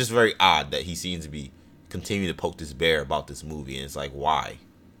it's just very odd that he seems to be continuing to poke this bear about this movie. And it's like, why?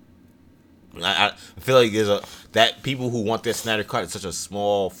 I feel like that people who want this Snyder Cut is such a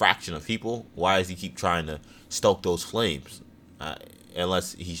small fraction of people. Why does he keep trying to stoke those flames? I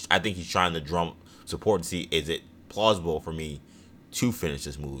think he's trying to drum support to see, is it plausible for me to finish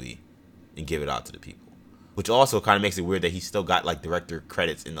this movie and give it out to the people? Which also kind of makes it weird that he still got like director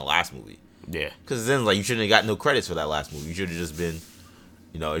credits in the last movie. Yeah, because then like you shouldn't have got no credits for that last movie. You should have just been,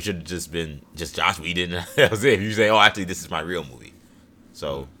 it should have just been just Joss Whedon. That was it. You say, oh, actually, this is my real movie.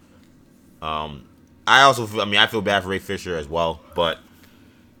 So, I feel bad for Ray Fisher as well, but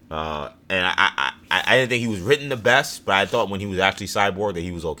and I didn't think he was written the best, but I thought when he was actually Cyborg that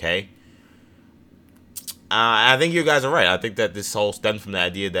he was okay. I think you guys are right. I think that this whole stems from the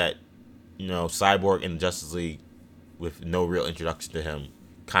idea that, Cyborg in the Justice League, with no real introduction to him,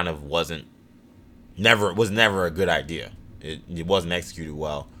 kind of was never a good idea. It wasn't executed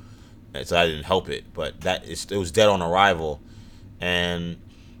well, and so I didn't help it. But it was dead on arrival, and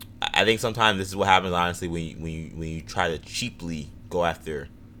I think sometimes this is what happens. Honestly, when you try to cheaply go after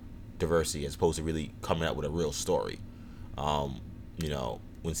diversity as opposed to really coming up with a real story.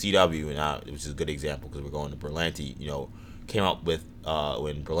 When CW, which is a good example because we're going to Berlanti, came up with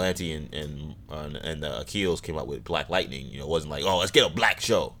when Berlanti and the Akils came up with Black Lightning, it wasn't like, oh, let's get a black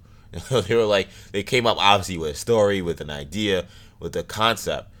show. They came up obviously with a story, with an idea, with a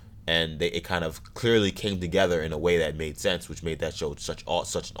concept, and it kind of clearly came together in a way that made sense, which made that show such an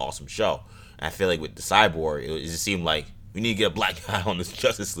awesome show. And I feel like with the Cyborg, it just seemed like we need to get a black guy on this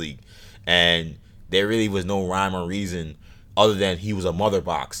Justice League, and there really was no rhyme or reason other than he was a mother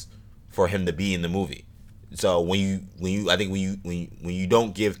box for him to be in the movie. So when you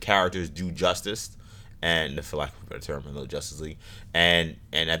don't give characters due justice, and for lack of a better term, in the Justice League, and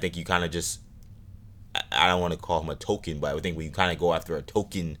I think you kind of just, I don't want to call him a token, but I think when you kind of go after a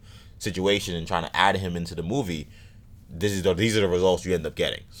token situation and trying to add him into the movie, these are the results you end up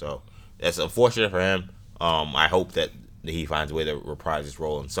getting. So that's unfortunate for him. I hope that he finds a way to reprise his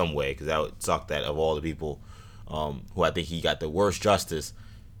role in some way, because that would suck that of all the people who I think he got the worst justice,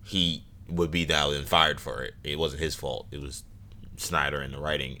 he would be now then fired for it. It wasn't his fault. It was Snyder and the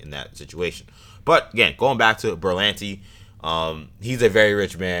writing in that situation. But again, going back to Berlanti, he's a very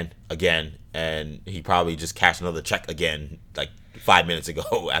rich man again, and he probably just cashed another check again like 5 minutes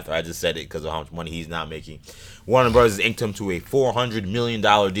ago after I just said it, because of how much money he's now making. Warner Bros. Inked him to a $400 million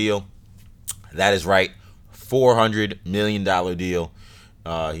deal. That is right, $400 million deal.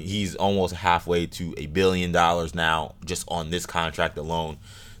 He's almost halfway to $1 billion now just on this contract alone.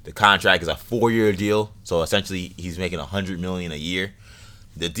 The contract is a 4-year deal, so essentially he's making $100 million a year.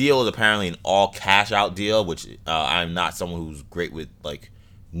 The deal is apparently an all cash out deal, which I'm not someone who's great with like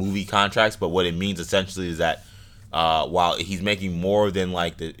movie contracts, but what it means essentially is that while he's making more than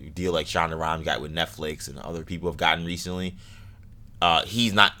like the deal like Shonda Rhimes got with Netflix and other people have gotten recently,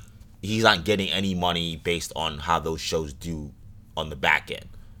 he's not getting any money based on how those shows do on the back end.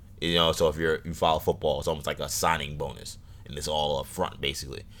 You know, so if you follow football, it's almost like a signing bonus, and it's all up front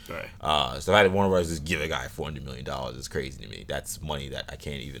basically. Right. So I had Warner Bros. Just give a guy $400 million is crazy to me. That's money that I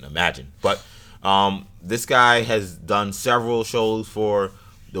can't even imagine. But this guy has done several shows for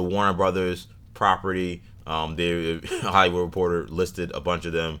the Warner Brothers property. The Hollywood Reporter listed a bunch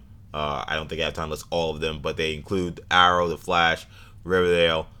of them. I don't think I have time to list all of them, but they include Arrow, The Flash,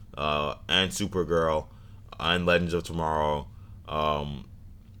 Riverdale, and Supergirl, and Legends of Tomorrow.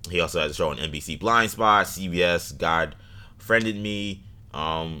 He also has a show on NBC, Blind Spot, CBS, God Friended Me.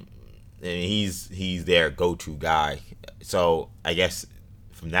 And he's their go-to guy. So I guess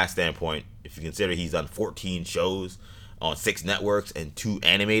from that standpoint, if you consider he's done 14 shows on 6 networks and 2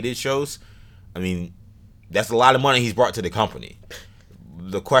 animated shows, I mean, that's a lot of money he's brought to the company.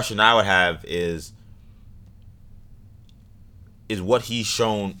 The question I would have is what he's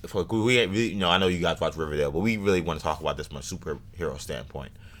shown. I know you guys watch Riverdale, but we really want to talk about this from a superhero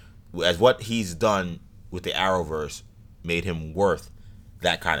standpoint. As what he's done with the Arrowverse made him worth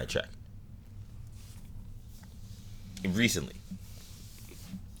that kind of check recently.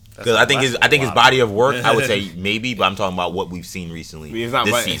 Because I think his body of work, I would say maybe, but I'm talking about what we've seen recently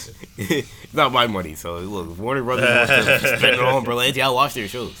this season. It's not my money, so look, if Warner Brothers wants to spend it on Berlanti, I'll watch their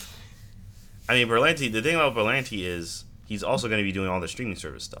shows. I mean, Berlanti. The thing about Berlanti is he's also going to be doing all the streaming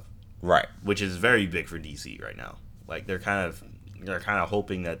service stuff, right? Which is very big for DC right now. Like they're kind of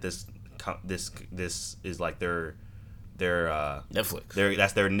hoping that this is like their Netflix.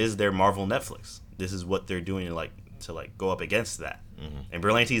 That's their Marvel Netflix. This is what they're doing to go up against that. Mm-hmm. And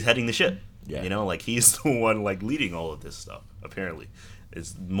Berlanti's heading the ship. Yeah. You know, like he's the one like leading all of this stuff. Apparently,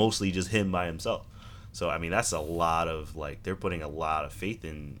 it's mostly just him by himself. So I mean, that's a lot of they're putting a lot of faith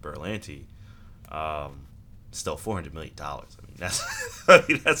in Berlanti. Still $400 million. I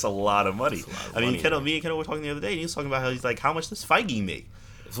mean, that's a lot of money. Me and Kendall were talking the other day, and he was talking about how much does Feige make?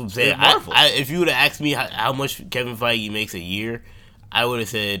 That's what I'm saying. If you would have asked me how much Kevin Feige makes a year, I would have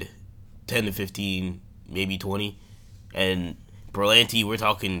said 10 to 15, maybe 20. And Berlanti, we're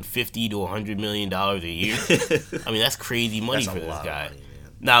talking $50 to $100 million a year. I mean, that's crazy money for this guy. Money,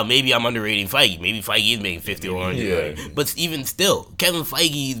 now, maybe I'm underrating Feige. Maybe Feige is making 50 or 100 million. But even still, Kevin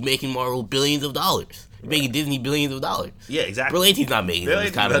Feige is making Marvel billions of dollars. He's making Disney billions of dollars. Yeah, exactly. Berlanti's not making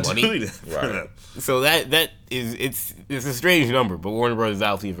this kind of money. Right. So that is it's a strange number, but Warner Bros. Is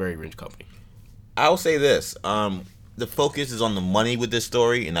obviously a very rich company. I'll say this. The focus is on the money with this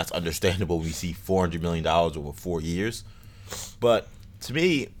story, and that's understandable. We see $400 million over 4 years. But to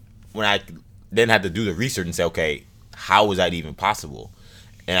me, when I then had to do the research and say, okay, how was that even possible?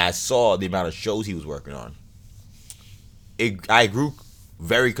 And I saw the amount of shows he was working on, I grew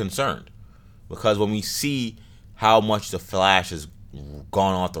very concerned. Because when we see how much the Flash has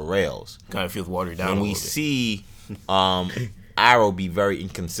gone off the rails, kind of feels watered down. When we see Arrow be very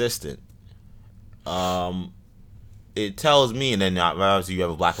inconsistent, it tells me. And then obviously you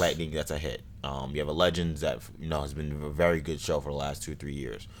have a Black Lightning that's a hit. You have a Legends that has been a very good show for the last 2 or 3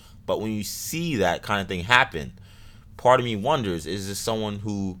 years. But when you see that kind of thing happen, part of me wonders: is this someone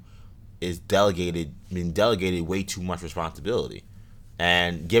who is been delegated way too much responsibility?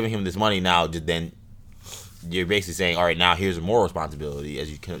 And giving him this money now, then you're basically saying, all right, now here's more responsibility, as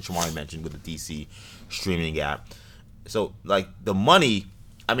Shamari mentioned with the DC streaming app. So like the money,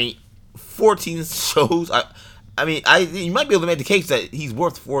 I mean, 14 shows. You might be able to make the case that he's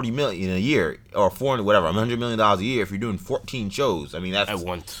worth $40 million a year or $100 million a year if you're doing 14 shows. I mean, that's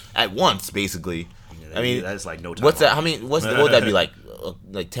at once basically. Yeah, I mean, that's like no time. What's that? How many? What would that be like?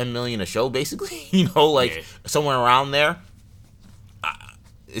 Like $10 million a show, basically. Somewhere around there.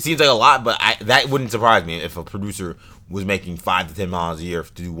 It seems like a lot, but that wouldn't surprise me if a producer was making $5 to $10 million a year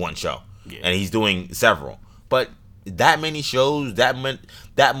to do one show, and he's doing several. But that many shows, that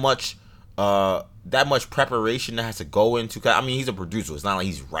much preparation that has to go into. I mean, he's a producer. It's not like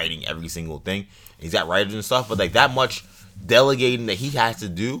he's writing every single thing. He's got writers and stuff, but like that much delegating that he has to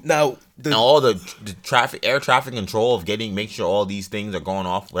do. Now, and all the air traffic control of make sure all these things are going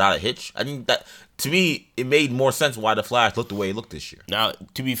off without a hitch. I think that, to me, it made more sense why the Flash looked the way he looked this year. Now,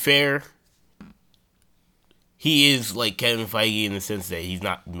 to be fair, he is like Kevin Feige in the sense that he's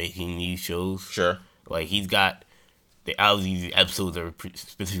not making these shows. Sure. Like, he's got these episodes are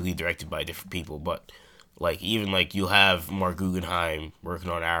specifically directed by different people, but like even like you'll have Mark Guggenheim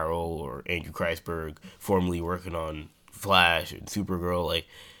working on Arrow, or Andrew Kreisberg formerly working on Flash and Supergirl, like,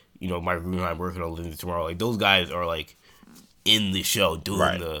 you know, Mark Guggenheim working on Legends of Tomorrow. Like, those guys are like in the show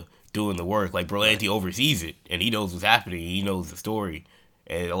doing the work. Like, Berlanti oversees it and he knows what's happening. He knows the story,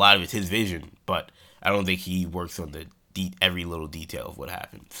 and a lot of it's his vision. But I don't think he works on every little detail of what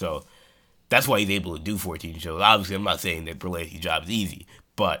happened. So that's why he's able to do 14 shows. Obviously, I'm not saying that Berlanti's job is easy,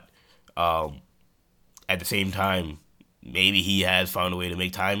 but at the same time, maybe he has found a way to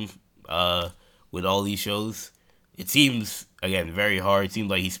make time with all these shows. It seems, again, very hard. It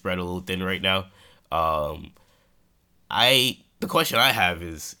seems like he's spread a little thin right now. The question I have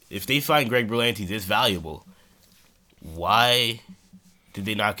is, if they find Greg Berlanti this valuable, why did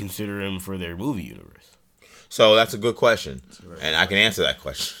they not consider him for their movie universe? So that's a good question, and I can answer that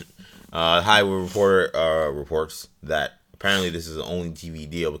question. Hollywood Reporter reports that apparently this is the only TV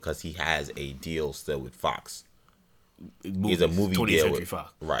deal because he has a deal still with Fox. He has a movie 20th deal Century with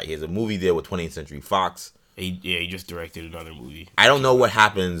Fox. Right, he has a movie deal with 20th Century Fox. He just directed another movie. I don't know what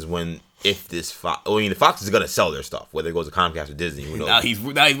happens if this Fox. I mean, the Fox is gonna sell their stuff, whether it goes to Comcast or Disney. Who knows? Now he's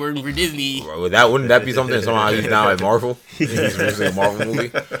working for Disney. Wouldn't that be something? Somehow he's now at Marvel. He's producing a Marvel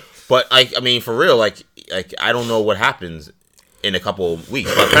movie. But I mean, for real, like I don't know what happens in a couple of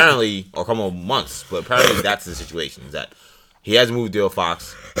weeks, but apparently, or a couple of months. But apparently, that's the situation. Is that he has a movie deal with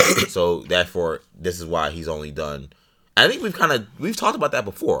Fox, so therefore, this is why he's only done. I think we've talked about that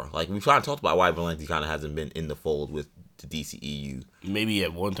before. Like, we've kind of talked about why Berlanti kind of hasn't been in the fold with the DCEU. Maybe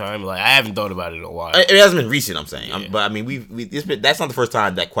at one time. Like, I haven't thought about it in a while. It hasn't been recent, I'm saying. Yeah. But I mean, that's not the first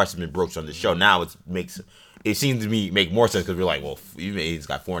time that question's been broached on the show. Now it seems to me make more sense because we're like, well, he's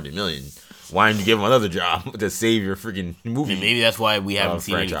got $400 million. Why didn't you give him another job to save your freaking movie? And maybe that's why we haven't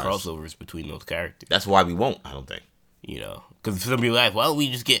seen franchise. any crossovers between those characters. That's why we won't, I don't think. You know, because some people ask, why don't we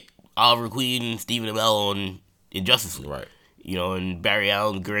just get Oliver Queen and Stephen Amell on Injustice League? Right. You know, and Barry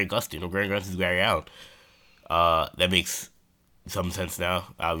Allen, Grant Gustin, or Grant Gustin's Barry Allen. That makes some sense now.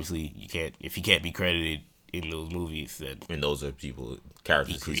 Obviously, if he can't be credited in those movies, then and those are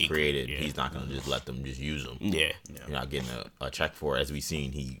characters he's created. Yeah. He's not gonna just let them just use them. Yeah, you're not getting a check for it. As we've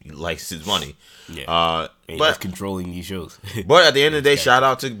seen, he likes his money. Yeah, but controlling these shows. But at the end of the day, shout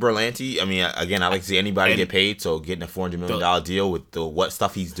out to Berlanti. I mean, again, I like to see anybody get paid. So getting a $400 million deal with what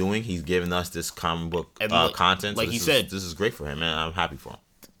stuff he's doing, he's giving us this comic book content. Like so he said, this is great for him, man. I'm happy for him.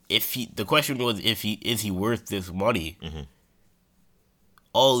 The question was, is he worth this money? Mm-hmm.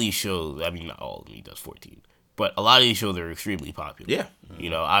 All these shows, I mean, not all of them. He does 14. But a lot of these shows are extremely popular. Yeah. You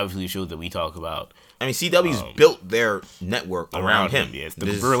know, obviously the shows that we talk about. I mean, CW's built their network around him. Yeah, it's the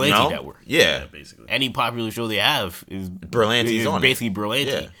Berlanti network. Yeah. Basically. Any popular show they have is Berlanti's on basically it.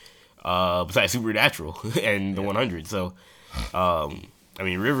 Berlanti. Yeah. Besides Supernatural and the 100. So, I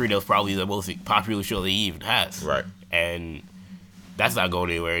mean, Riverdale's probably the most popular show that he even has. Right. And that's not going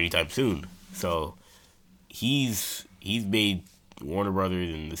anywhere anytime soon. So, he's made Warner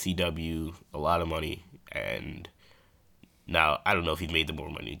Brothers and the CW a lot of money. And now, I don't know if he's made them more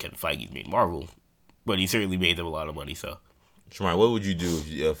money than Kevin Feige's made Marvel, but he certainly made them a lot of money. So, Shamar, what would you do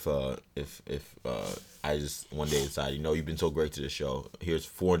if I just one day decide, you've been so great to the show, here's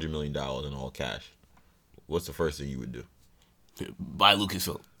 $400 million in all cash? What's the first thing you would do? Buy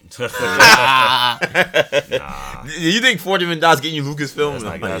Lucasfilm. Nah. You think $400 million getting you Lucasfilm?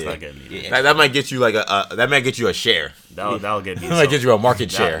 That's not getting me. Yeah. That might get you that might get you a share. That'll get me. That might get you a market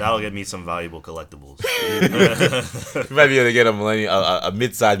share. That'll get me some valuable collectibles. You might be able to get a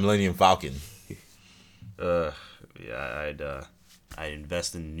mid-sized Millennium Falcon. Yeah, I'd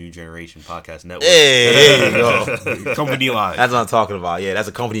invest in New Generation Podcast Network. Hey, there you go. Company line. That's what I'm talking about. Yeah, that's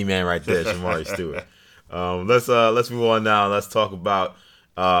a company man right there, Shamari Stewart. Let's move on now. Let's talk about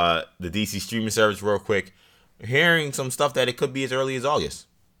the DC streaming service real quick. Hearing some stuff that it could be as early as August.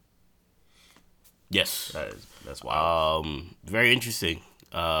 Yes. That's wild. Very interesting.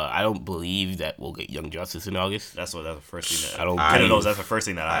 I don't believe that we'll get Young Justice in August. That's the first thing that I don't Kind of believe- knows that's the first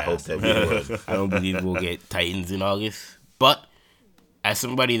thing that I hope asked. that we will. I don't believe we'll get Titans in August. But as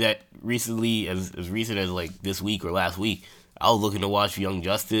somebody that recently, as recent as like this week or last week, I was looking to watch Young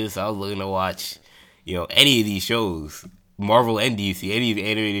Justice. I was looking to watch, any of these shows, Marvel and DC, any of the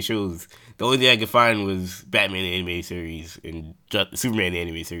animated shows. The only thing I could find was Batman the animated series and Superman the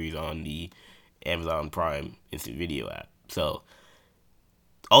animated series on the Amazon Prime instant video app. So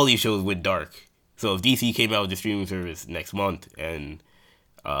all these shows went dark. So if DC came out with the streaming service next month and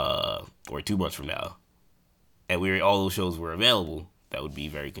or 2 months from now, and all those shows were available, that would be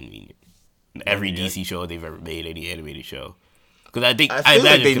very convenient. Every DC show they've ever made, any animated show, because I feel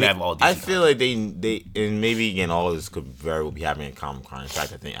imagine they could have all DC. I feel like they and maybe again all this could very well be happening in Comic Con. In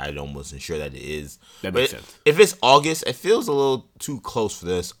fact, I'm almost ensure that it is. That But makes sense. If it's August, it feels a little too close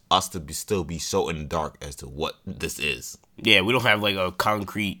for us to still be so in the dark as to what this is. Yeah, we don't have like a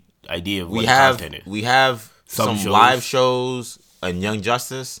concrete idea of what We the have content is. we have some shows. live shows and Young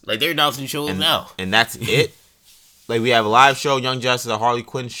Justice, Like they're announcing shows now. and that's it. Like we have a live show, Young Justice, a Harley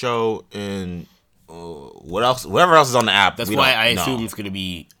Quinn show, and what else? Whatever else is on the app. That's we why don't I know. assume it's gonna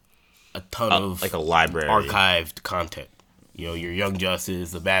be a ton of like a library. archived content. Your Young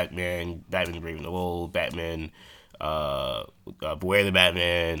Justice, the Batman the Brave and the Bold, Batman, Beware the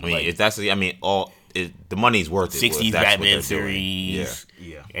Batman. I mean, if that's the money's worth it. 60s if that's what Batman they're doing. series,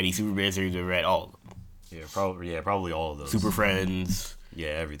 Yeah. any Superman series I've read, all of them. Probably all of those. Super Friends, Yeah,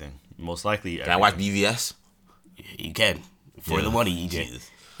 everything. Most likely. Can I watch BVS? you can for Yeah. the money, EJ.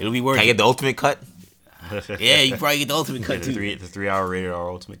 It'll be worth Can I it. get the ultimate cut? Yeah, you can probably get the ultimate cut too. the 3-hour rated R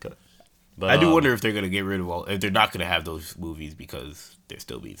ultimate cut. But I do wonder if they're gonna get rid of if they're not gonna have those movies because they're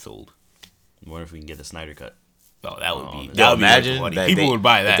still being sold. wonder if we can get the Snyder cut. Oh, that would be. Yo, That would be worth the Imagine money. that People would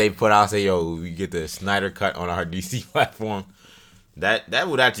buy If that. they put out, say, "Yo, we get the Snyder cut on our DC platform." That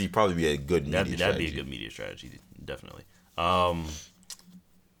would actually probably be a good media That'd be strategy. a good media strategy, definitely.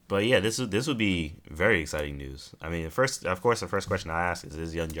 But yeah, this would be very exciting news. I mean, the first question I ask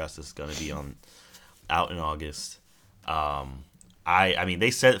is Young Justice going to be out in August? I mean,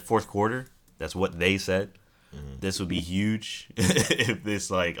 they said fourth quarter. That's what they said. This would be huge if this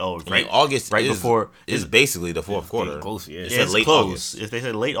August right is, before is basically the fourth quarter. Getting close, yeah. It Yeah, said it's late close. August. If they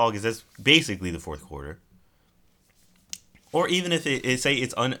said late August, that's basically the fourth quarter. Or even if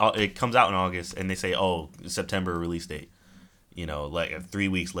it comes out in August and they say, oh, September release date, like 3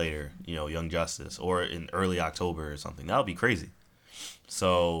 weeks later, Young Justice, or in early October or something, that would be crazy.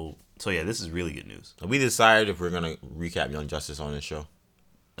 So yeah, this is really good news. We decided if we're gonna recap Young Justice on this show.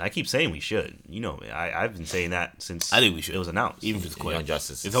 I keep saying we should. I've been saying that since I think we should. it was announced. Even if it's quick. Young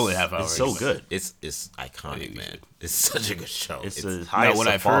Justice. It's only a half hour. It's so good. It's iconic, man. It's such a good show. It's It's- the highest what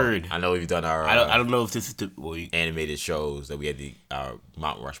of I've all. heard. I know we've done our I don't know if this is animated shows that we had our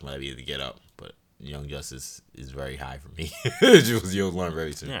Mount Rushmore that we had to get up, but Young Justice is very high for me. You'll learn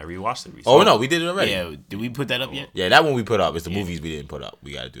very soon. Yeah, I rewatched it recently. Oh no, we did it already. Yeah, did we put that up yet? Yeah, that one we put up. It's the movies we didn't put up.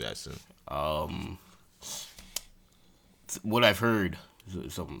 We got to do that soon. What I've heard,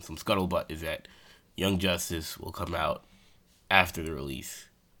 some scuttlebutt, is that Young Justice will come out after the release,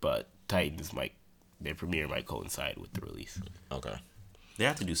 but Titans their premiere might coincide with the release. Okay, They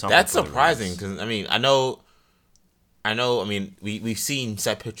have to do something. that's for the surprising release. because I know. I mean, we've seen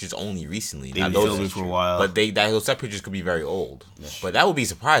set pictures only recently. They've Now, been those- filming for a while. but those set pictures could be very old. But that would be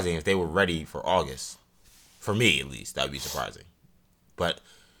surprising if they were ready for August. For me, at least, that would be surprising. But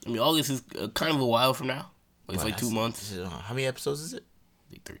I mean, August is kind of a while from now. It's like 2 that's- months. How many episodes is it?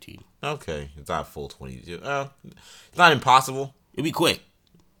 Like 13. Okay, it's not full 22. It's not impossible. It'll be quick.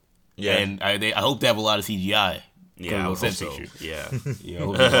 Yeah, And I hope they have a lot of CGI. Yeah, I would Set hope so. pictures. Yeah. You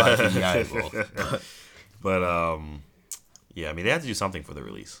know, I hope there's a lot of CGI involved. But yeah, I mean they have to do something for the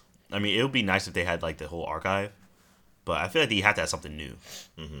release. I mean it would be nice if they had like the whole archive, but I feel like you have to have something new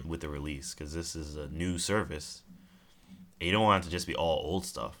with the release because this is a new service. And you don't want it to just be all old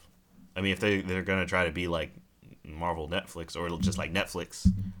stuff. I mean if they're gonna try to be like Marvel Netflix or just like Netflix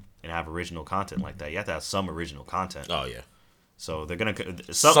and have original content like that, you have to have some original content. Oh yeah. So they're gonna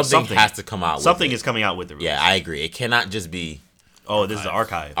Something has to come out with Something it. is coming out with the release. Yeah, I agree. It cannot just be Oh, this is the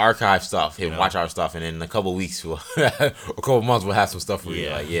archive. archive stuff. Hey, know? watch our stuff, and then in a couple weeks, a couple months, we'll have some stuff for you.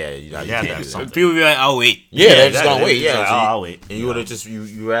 Yeah. Like, you Yeah, can't have do that. something. People be like, "Oh wait." Yeah, they're just that- gonna wait. it's Yeah, like, so I'll wait. And you would have just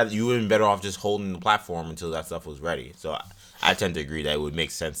you would have been better off just holding the platform until that stuff was ready. So I tend to agree that it would make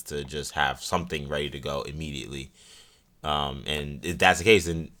sense to just have something ready to go immediately. And if that's the case,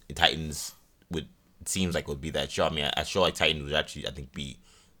 then Titans would seems like would be that show. I mean, a show like Titans would actually, I think, be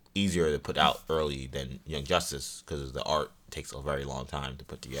easier to put out early than Young Justice because the art takes a very long time to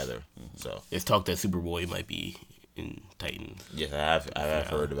put together. So It's talk that Superboy might be in Titans. yes, I have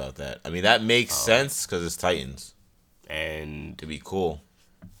heard about that. I mean, that makes sense because it's Titans. And It'd be cool.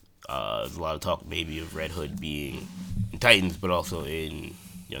 there's a lot of talk maybe of Red Hood being in Titans, but also in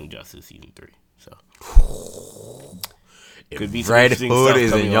Young Justice Season 3. So could be some Red interesting Hood stuff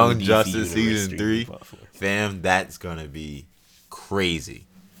is in coming on Young the DC Justice Universe Season streaming 3. platform. Fam, that's gonna be crazy.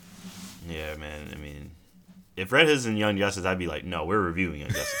 Yeah, man. I mean, if Red Hood's in Young Justice, I'd be like, no, we're reviewing Young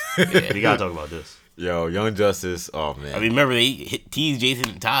Justice. We gotta talk about this. Yo, Young Justice. Oh man, I mean, remember they teased Jason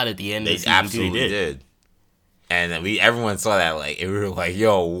and Todd at the end they of season absolutely 2. did. And then everyone saw that and we were like,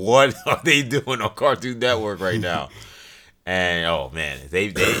 "Yo, what are they doing on Cartoon Network right now?" And oh man, if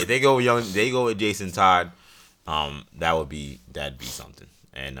they go with Jason Todd, that'd be something.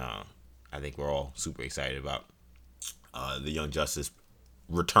 And I think we're all super excited about the Young Justice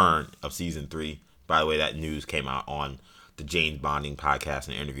return of season 3. By the way, that news came out on the James Bonding podcast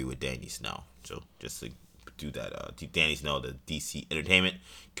and an interview with Danny Snow. So just to do that, Danny Snow, the DC Entertainment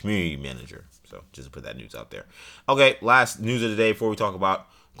community manager. So just to put that news out there. Okay, last news of the day before we talk about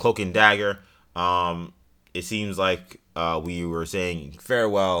Cloak and Dagger. It seems like we were saying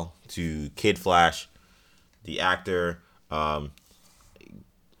farewell to Kid Flash, the actor. Wasn't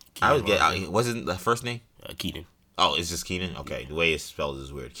the first name? Keaton. Oh, it's just Keenan? Okay, the way it's spelled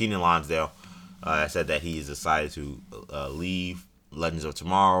is weird. Keenan Lonsdale said that he has decided to leave Legends of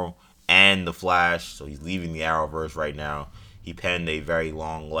Tomorrow and The Flash, so he's leaving the Arrowverse right now. He penned a very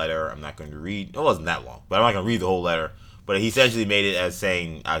long letter. I'm not going to read. It wasn't that long, but I'm not going to read the whole letter. But he essentially made it as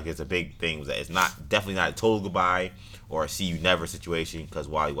saying, I guess a big thing was that it's definitely not a total goodbye or a see you never situation because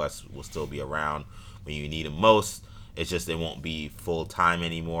Wally West will still be around when you need him most. It's just it won't be full time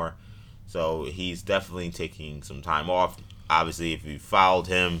anymore. So he's definitely taking some time off. Obviously, if you followed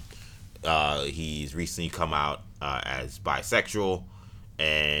him, he's recently come out as bisexual,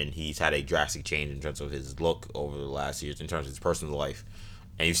 and he's had a drastic change in terms of his look over the last years, in terms of his personal life.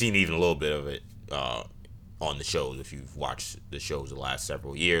 And you've seen even a little bit of it on the shows if you've watched the shows the last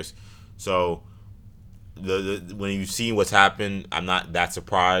several years. So when you've seen what's happened, I'm not that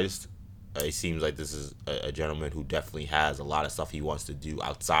surprised. It seems like this is a gentleman who definitely has a lot of stuff he wants to do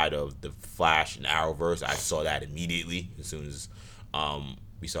outside of the Flash and Arrowverse. I saw that immediately as soon as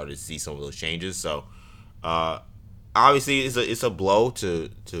we started to see some of those changes. So obviously it's a blow to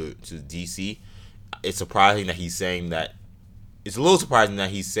DC. It's surprising that he's saying that. It's a little surprising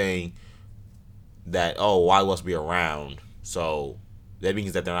that he's saying that, oh, why must be around? So that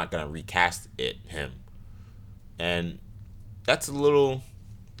means that they're not gonna recast him, and that's a little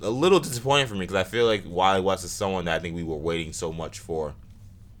disappointing for me because I feel like Wally West is someone that I think we were waiting so much for,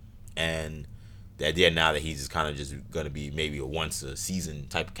 and the idea now that he's just kind of just going to be maybe a once a season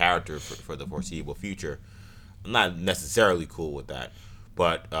type of character for the foreseeable future, I'm not necessarily cool with that.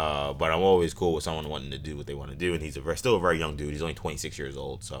 But I'm always cool with someone wanting to do what they want to do, and he's still a very young dude. He's only 26 years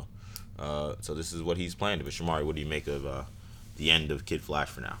old, so this is what he's planning. But Shamari, what do you make of the end of Kid Flash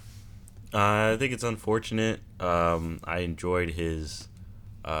for now? I think it's unfortunate. I enjoyed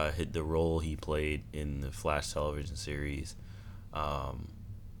the role he played in the Flash television series. I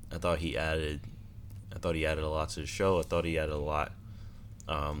thought he added a lot to the show. I thought he added a lot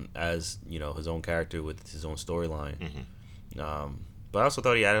as his own character with his own storyline. Mm-hmm. But I also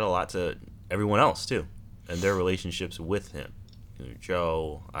thought he added a lot to everyone else too, and their relationships with him.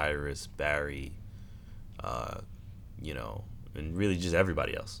 Joe, Iris, Barry, and really just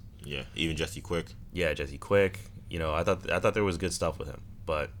everybody else. Yeah, even Jesse Quick. Yeah, Jesse Quick. I thought there was good stuff with him.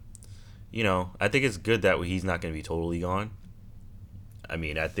 But, I think it's good that he's not going to be totally gone. I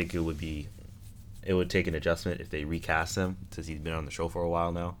mean, I think it would take an adjustment if they recast him since he's been on the show for a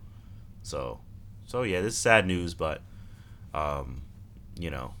while now. So yeah, this is sad news, but,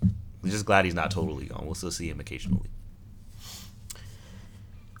 we're just glad he's not totally gone. We'll still see him occasionally.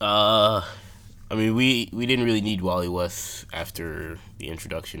 I mean, we didn't really need Wally West after the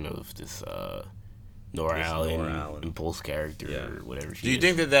introduction of this Nora Allen Impulse character or whatever she is. Do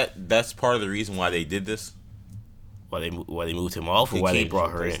you think that's part of the reason why they did this? Why they moved him off, or why they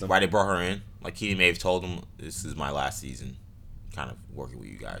brought her in? Why they brought her in? Like Keaton may have told him, "This is my last season, kind of working with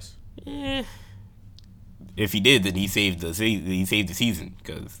you guys." If he did, then he saved the season,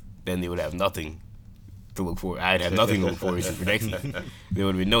 because then they would have nothing to look for. I'd have nothing to look forward to for next season. There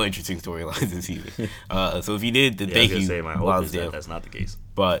would have been no interesting storylines this season. So if he did, then thank you. My hope is that that's not the case.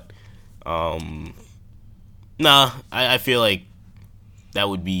 But nah, I feel like that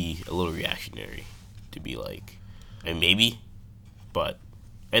would be a little reactionary to be like, and maybe, but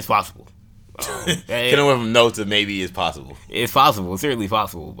it's possible. Killing one from no to maybe is possible. It's possible. It's certainly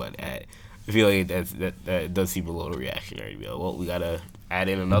possible, but I feel like that does seem a little reactionary to be like, well, we gotta add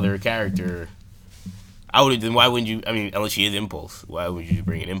in another character. Then why wouldn't you? I mean, unless she is Impulse, why would you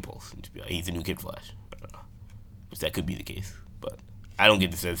bring in Impulse and just be like, he's the new Kid Flash? I don't know. Which that could be the case, but I don't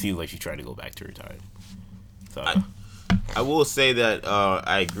get the sense. It seems like she's trying to go back to her time. So I will say that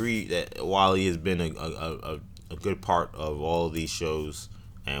I agree that Wally has been a good part of all of these shows,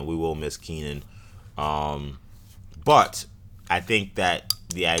 and we will miss Keenan. But I think that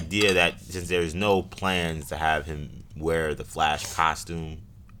the idea that since there's no plans to have him wear the Flash costume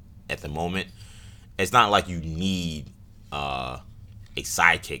at the moment, it's not like you need a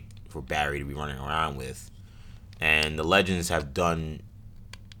sidekick for Barry to be running around with. And the Legends have done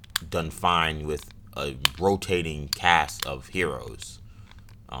fine with a rotating cast of heroes.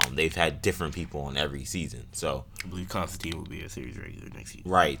 They've had different people on every season, so I believe Constantine will be a series regular next season.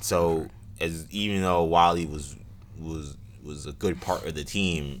 Right. So even though Wally was a good part of the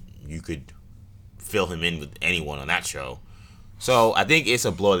team, you could fill him in with anyone on that show. So I think it's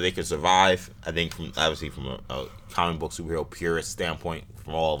a blow that they could survive. I think from a comic book superhero purist standpoint,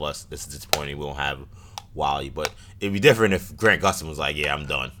 from all of us, this is disappointing. We don't have Wally, but it'd be different if Grant Gustin was like, "Yeah, I'm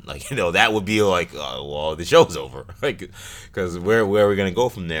done." Like, that would be like, well, the show's over. Like, because where are we gonna go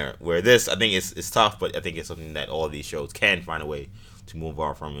from there? Where this, I think it's tough, but I think it's something that all of these shows can find a way to move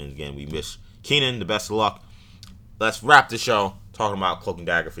on from. And again, we miss Keenan. The best of luck. Let's wrap the show talking about Cloak and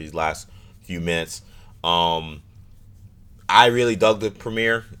Dagger for these last few minutes. I really dug the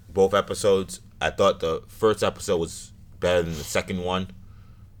premiere, both episodes. I thought the first episode was better than the second one.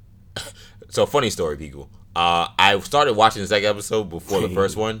 So, funny story, people. I started watching the second episode before the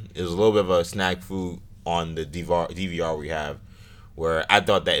first one. It was a little bit of a snack food on the DVR we have, where I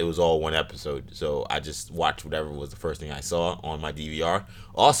thought that it was all one episode. So, I just watched whatever was the first thing I saw on my DVR.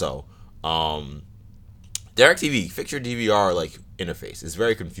 Also, DirecTV, fix your DVR interface. It's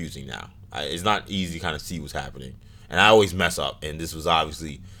very confusing now. It's not easy to kind of see what's happening. And I always mess up. And this was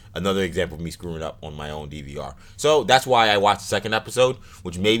obviously another example of me screwing up on my own DVR. So that's why I watched the second episode,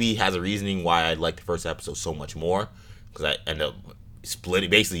 which maybe has a reasoning why I liked the first episode so much more. Because I ended up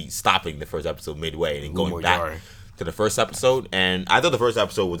basically stopping the first episode midway and then going back to the first episode. And I thought the first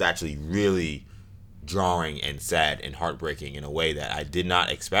episode was actually really jarring and sad and heartbreaking in a way that I did not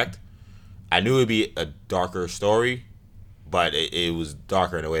expect. I knew it would be a darker story, but it was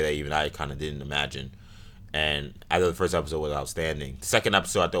darker in a way that even I kind of didn't imagine. And I thought the first episode was outstanding. The second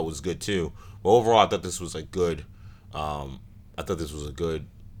episode I thought was good too. But overall, I thought this was a good.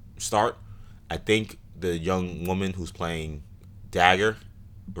 Start. I think the young woman who's playing Dagger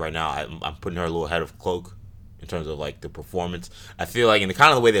right now, I'm putting her a little ahead of Cloak in terms of the performance. I feel like in the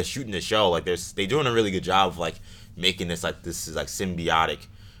kind of the way they're shooting the show, they're doing a really good job of making this symbiotic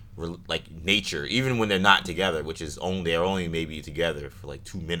nature, even when they're not together, which is they're only maybe together for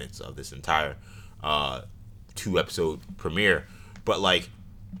 2 minutes of this entire 2-episode premiere, but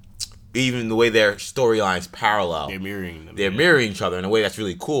even the way their storylines parallel, they're mirroring each other in a way that's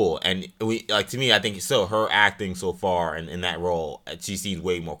really cool. And to me, I think still her acting so far in that role, she seems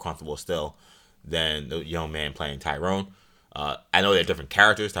way more comfortable still than the young man playing Tyrone. I know they're different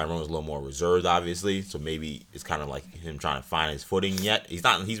characters. Tyrone's a little more reserved, obviously, so maybe it's kind of like him trying to find his footing yet. He's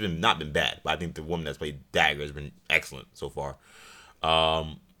not been bad, but I think the woman that's played Dagger has been excellent so far.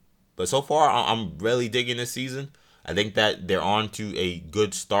 But so far, I'm really digging this season. I think that they're on to a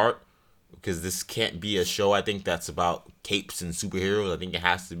good start because this can't be a show, I think, that's about capes and superheroes. I think it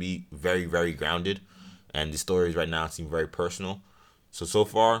has to be very, very grounded. And the stories right now seem very personal. So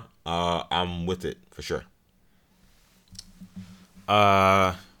far, I'm with it for sure.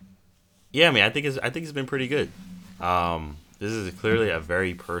 Yeah, I mean, I think it's been pretty good. This is clearly a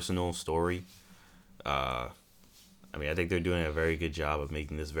very personal story. I mean, I think they're doing a very good job of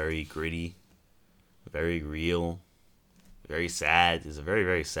making this very gritty, very real, very sad. It's a very,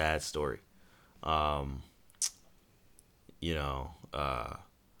 very sad story. I mean,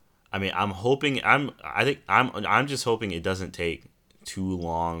 I'm just hoping it doesn't take too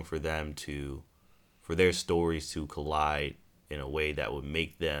long for their stories to collide in a way that would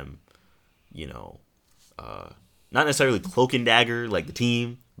make them, not necessarily Cloak and Dagger like the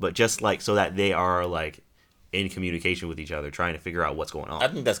team, but just so that they are in communication with each other, trying to figure out what's going on. I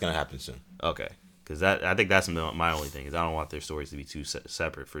think that's gonna happen soon. Okay, because I think that's my only thing is I don't want their stories to be too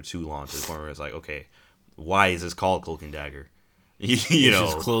separate for too long to the point where it's okay, why is this called Cloak and Dagger? It's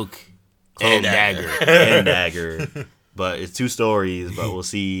just Cloak and Dagger and Dagger. But it's two stories, but we'll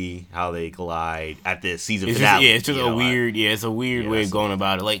see how they collide at the season finale. It's just a weird way of going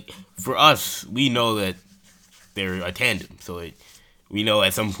about it. For us, we know that they're a tandem, so we know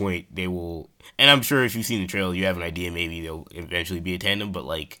at some point they will, and I'm sure if you've seen the trailer, you have an idea maybe they'll eventually be a tandem, but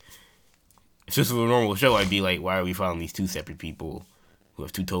like, if this was a normal show, I'd be like, why are we following these two separate people who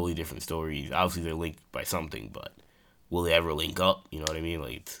have two totally different stories? Obviously, they're linked by something, but will they ever link up? You know what I mean?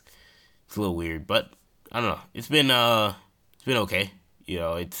 Like, it's a little weird, but I don't know. It's been okay. You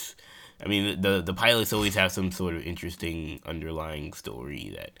know, I mean, the pilots always have some sort of interesting underlying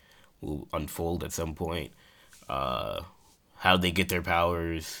story that will unfold at some point. How they get their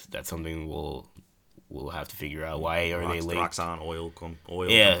powers, that's something we'll have to figure out. Why are they linked? Roxxon oil.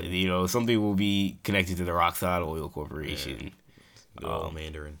 Yeah, company. you know, something will be connected to the Roxxon Oil Corporation. Good old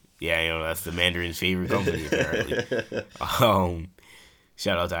Mandarin. Yeah, you know, that's the Mandarin's favorite company, apparently.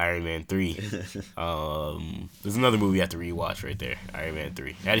 Shout out to Iron Man 3. There's another movie I have to rewatch right there, Iron Man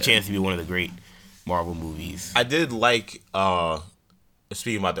 3. It had a chance to be one of the great Marvel movies. I did like,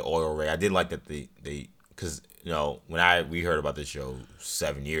 speaking about the oil rig, I did like that they because, you know, when we heard about this show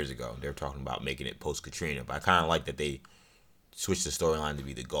 7 years ago, they were talking about making it post-Katrina, but I kind of like that they switched the storyline to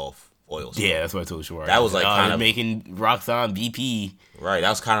be the Gulf oil spill. Yeah, that's what I told you. That was like kind of making Roxxon BP. Right, that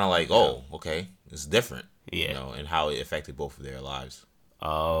was kind of like, oh, okay, it's different. Yeah. You know, and how it affected both of their lives.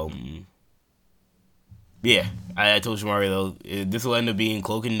 Yeah, I told Shamari though, this will end up being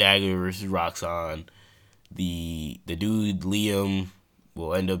Cloak and Dagger versus Roxxon. The dude Liam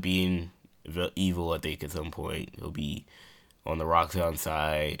will end up being evil, I think, at some point. He'll be on the Roxxon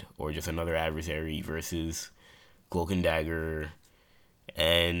side, or just another adversary versus Cloak and Dagger.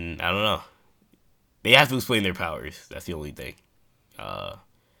 And I don't know. They have to explain their powers. That's the only thing. But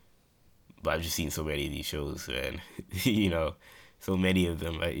I've just seen so many of these shows, and you know, so many of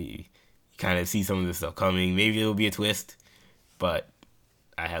them. You kind of see some of this stuff coming. Maybe it'll be a twist, but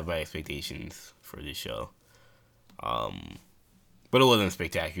I have my expectations for this show. But it wasn't a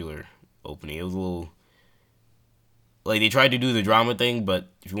spectacular opening. It was a little like they tried to do the drama thing, but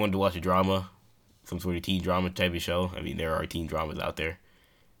if you wanted to watch a drama, some sort of teen drama type of show, I mean, there are teen dramas out there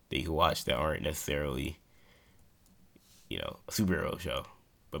that you can watch that aren't necessarily, you know, a superhero show,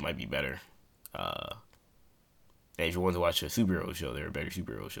 but might be better. And if you want to watch a superhero show, there are better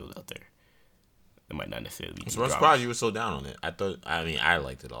superhero shows out there. That might not necessarily be. So I'm surprised you were so down on it. I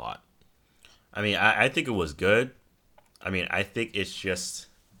liked it a lot. I mean, I think it was good. I mean, I think it's just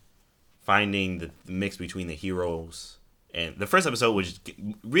finding the mix between the heroes, and the first episode was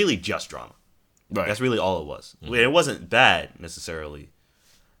really just drama. Right. That's really all it was. Mm-hmm. It wasn't bad necessarily,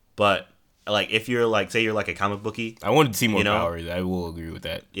 but like if you're like, say you're like a comic bookie, I wanted to see more, you know? powers. I will agree with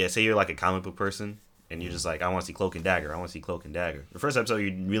that. Yeah, say you're like a comic book person, and you're just like, I want to see Cloak and Dagger. I want to see Cloak and Dagger. The first episode,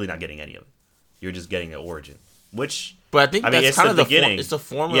 you're really not getting any of it. You're just getting an origin, which. But I think that's it's kind of the the beginning. It's the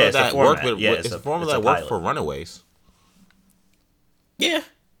formula that worked with. Yeah, it's a formula that worked for Runaways. Yeah.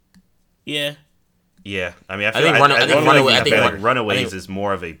 Yeah. Yeah. I mean, I think Runaways is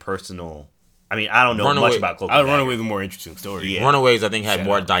more of a personal. I mean, I don't know much about Cloak and Dagger. Runaways is a more interesting story. Yeah. Runaways, I think, had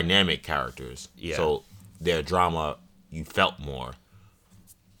more dynamic characters. Yeah. So their drama, you felt more.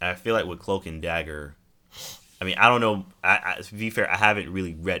 I feel like with Cloak and Dagger, I mean, I don't know. To be fair, I haven't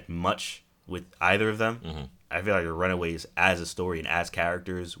really read much with either of them. Mm-hmm. I feel like the Runaways as a story and as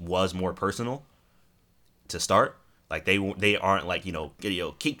characters was more personal to start. Like they aren't like, you know,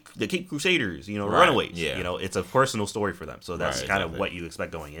 the Cape Crusaders, you know, right. Runaways. Yeah. You know, it's a personal story for them. So that's kind of what you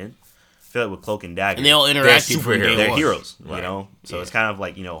expect going in. I feel like with Cloak and Dagger, and they all interact. They're heroes, right. You know. So it's kind of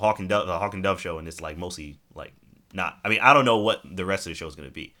like, you know, Hawk and Dove show, and it's like mostly like not. I mean, I don't know what the rest of the show is going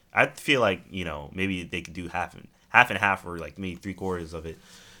to be. I feel like, you know, maybe they could do half and half, or like maybe 3/4 of it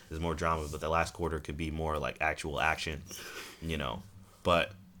is more drama, but the last quarter could be more like actual action, you know.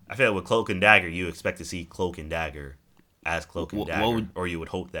 But I feel like with Cloak and Dagger, you expect to see Cloak and Dagger as Cloak and Dagger, or you would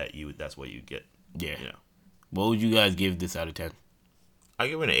hope that that's what you get. Yeah. You know. What would you guys give this out of 10? I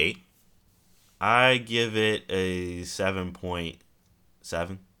give it an 8. I give it a 7.7.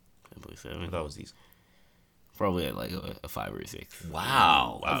 7.7. I thought it was these. Probably at like a 5 or a 6.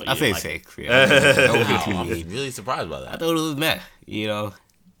 Wow. I say 6. Yeah. I'm really surprised by that. I thought it was meh. You know.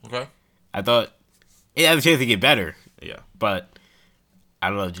 Okay. I thought it has a chance to get better. Yeah. But I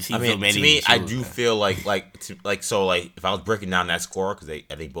don't know. Just see so many. To me, I do feel like if I was breaking down that score, because I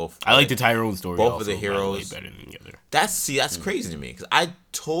think both. I like the Tyrone story. Both of the heroes better than the other. That's crazy to me, because I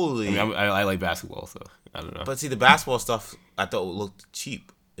totally. I mean, I like basketball, so I don't know. But see, the basketball stuff I thought looked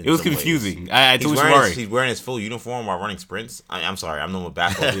cheap. It was confusing. I told you he's wearing his full uniform while running sprints. I'm sorry, I'm not a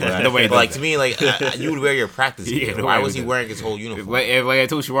basketball player. But like to me, like you would wear your practice gear. Why was he wearing his whole uniform? Like I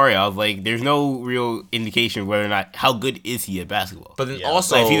told Shawari, I was like, there's no real indication whether or not how good is he at basketball. But then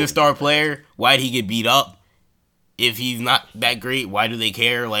also, like, if he's a star player, why did he get beat up? If he's not that great, why do they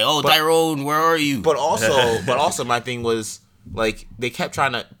care? Like, Tyrone, where are you? But also, my thing was, like they kept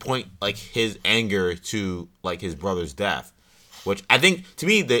trying to point like his anger to like his brother's death, which I think to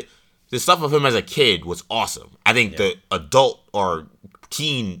me the stuff of him as a kid was awesome. I think the adult or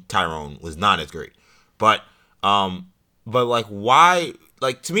teen Tyrone was not as great, but like why?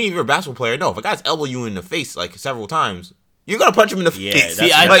 Like to me, if you're a basketball player, no, if a guy's elbow you in the face like several times, you're gonna punch him in the face.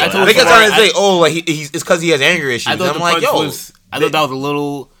 See, I think I'm trying to say, it's because he has anger issues. I thought I'm like, yo, I thought that was a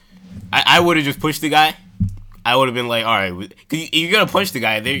little. I would have just pushed the guy. I would have been like, all right, because you're gonna punch the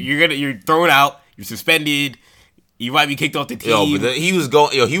guy. You're thrown out. You're suspended. You might be kicked off the team. But he was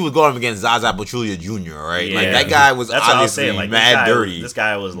going up against Zaza Pachulia Jr. Right, Yeah. like that guy was That's what I was obviously saying. Like, mad dirty. This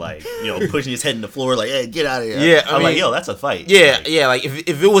guy was like, pushing his head in the floor, like, "Hey, get out of here!" Yeah, I'm like, yo, that's a fight. Yeah, Like, yeah. Like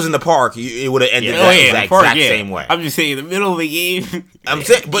if it was in the park, it would have ended Yeah. that exact same way. I'm just saying, in the middle of the game, I'm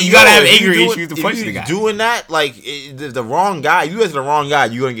saying, but you gotta have if anger you issues to punch the guy. Doing that, like the wrong guy, you guys the wrong guy,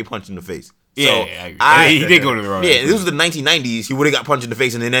 you're gonna get punched in the face. Yeah, So I agree. He did go to the wrong. Yeah, this was the 1990s. He would have got punched in the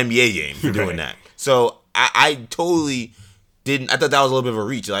face in an NBA game for doing that. So I totally didn't. I thought that was a little bit of a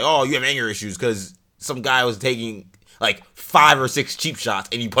reach. Like, oh, you have anger issues because some guy was taking like 5 or 6 cheap shots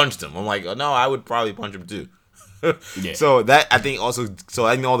and you punched him. I'm like, oh, no, I would probably punch him too. Yeah. So that I think all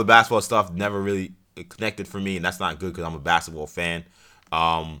the basketball stuff never really connected for me, and that's not good because I'm a basketball fan.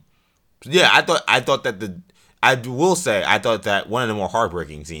 Yeah, I thought that I will say I thought that one of the more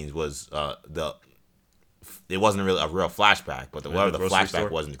heartbreaking scenes was it wasn't really a real flashback, but whatever the grocery flashback store?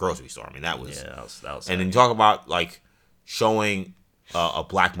 was in the grocery store. I mean, that was that was. and then you talk about like showing a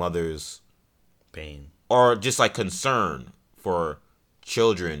black mother's pain. or just like concern for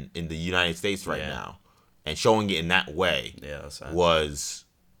children in the United States right now, and showing it in that way was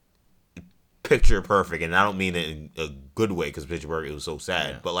picture perfect. And I don't mean it in a good way because picture perfect, it was so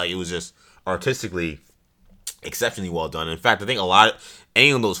sad, but like it was just artistically exceptionally well done. In fact, I think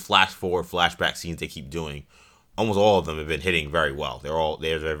any of those flash forward flashback scenes they keep doing, almost all of them have been hitting very well.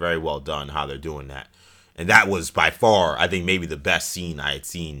 They're very well done how they're doing that. And that was by far, I think, maybe the best scene I had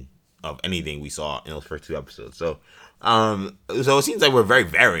seen of anything we saw in those first 2 episodes. So it seems like we're very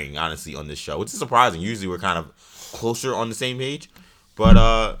varying, honestly, on this show, which is surprising. Usually we're kind of closer on the same page. But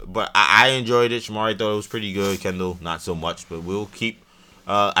I enjoyed it. Shamari thought it was pretty good. Kendall, not so much. But we'll keep.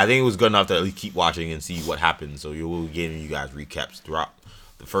 I think it was good enough to at least keep watching and see what happens. So we'll be giving you guys recaps throughout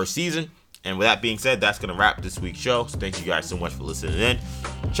the first season. And with that being said, that's going to wrap this week's show. So thank you guys so much for listening in.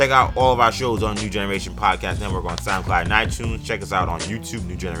 Check out all of our shows on New Generation Podcast Network on SoundCloud and iTunes. Check us out on YouTube,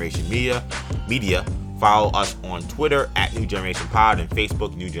 New Generation Media. Follow us on Twitter at New Generation Pod and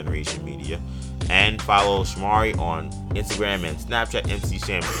Facebook, New Generation Media. And follow Shamari on Instagram and Snapchat,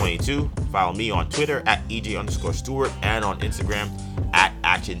 MCSham22. Follow me on Twitter at EJ_Stewart and on Instagram at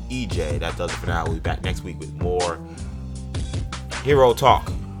ActionEJ. That does it for now. We'll be back next week with more Hero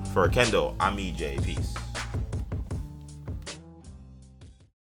Talk. For Kendall, I'm EJ. Peace.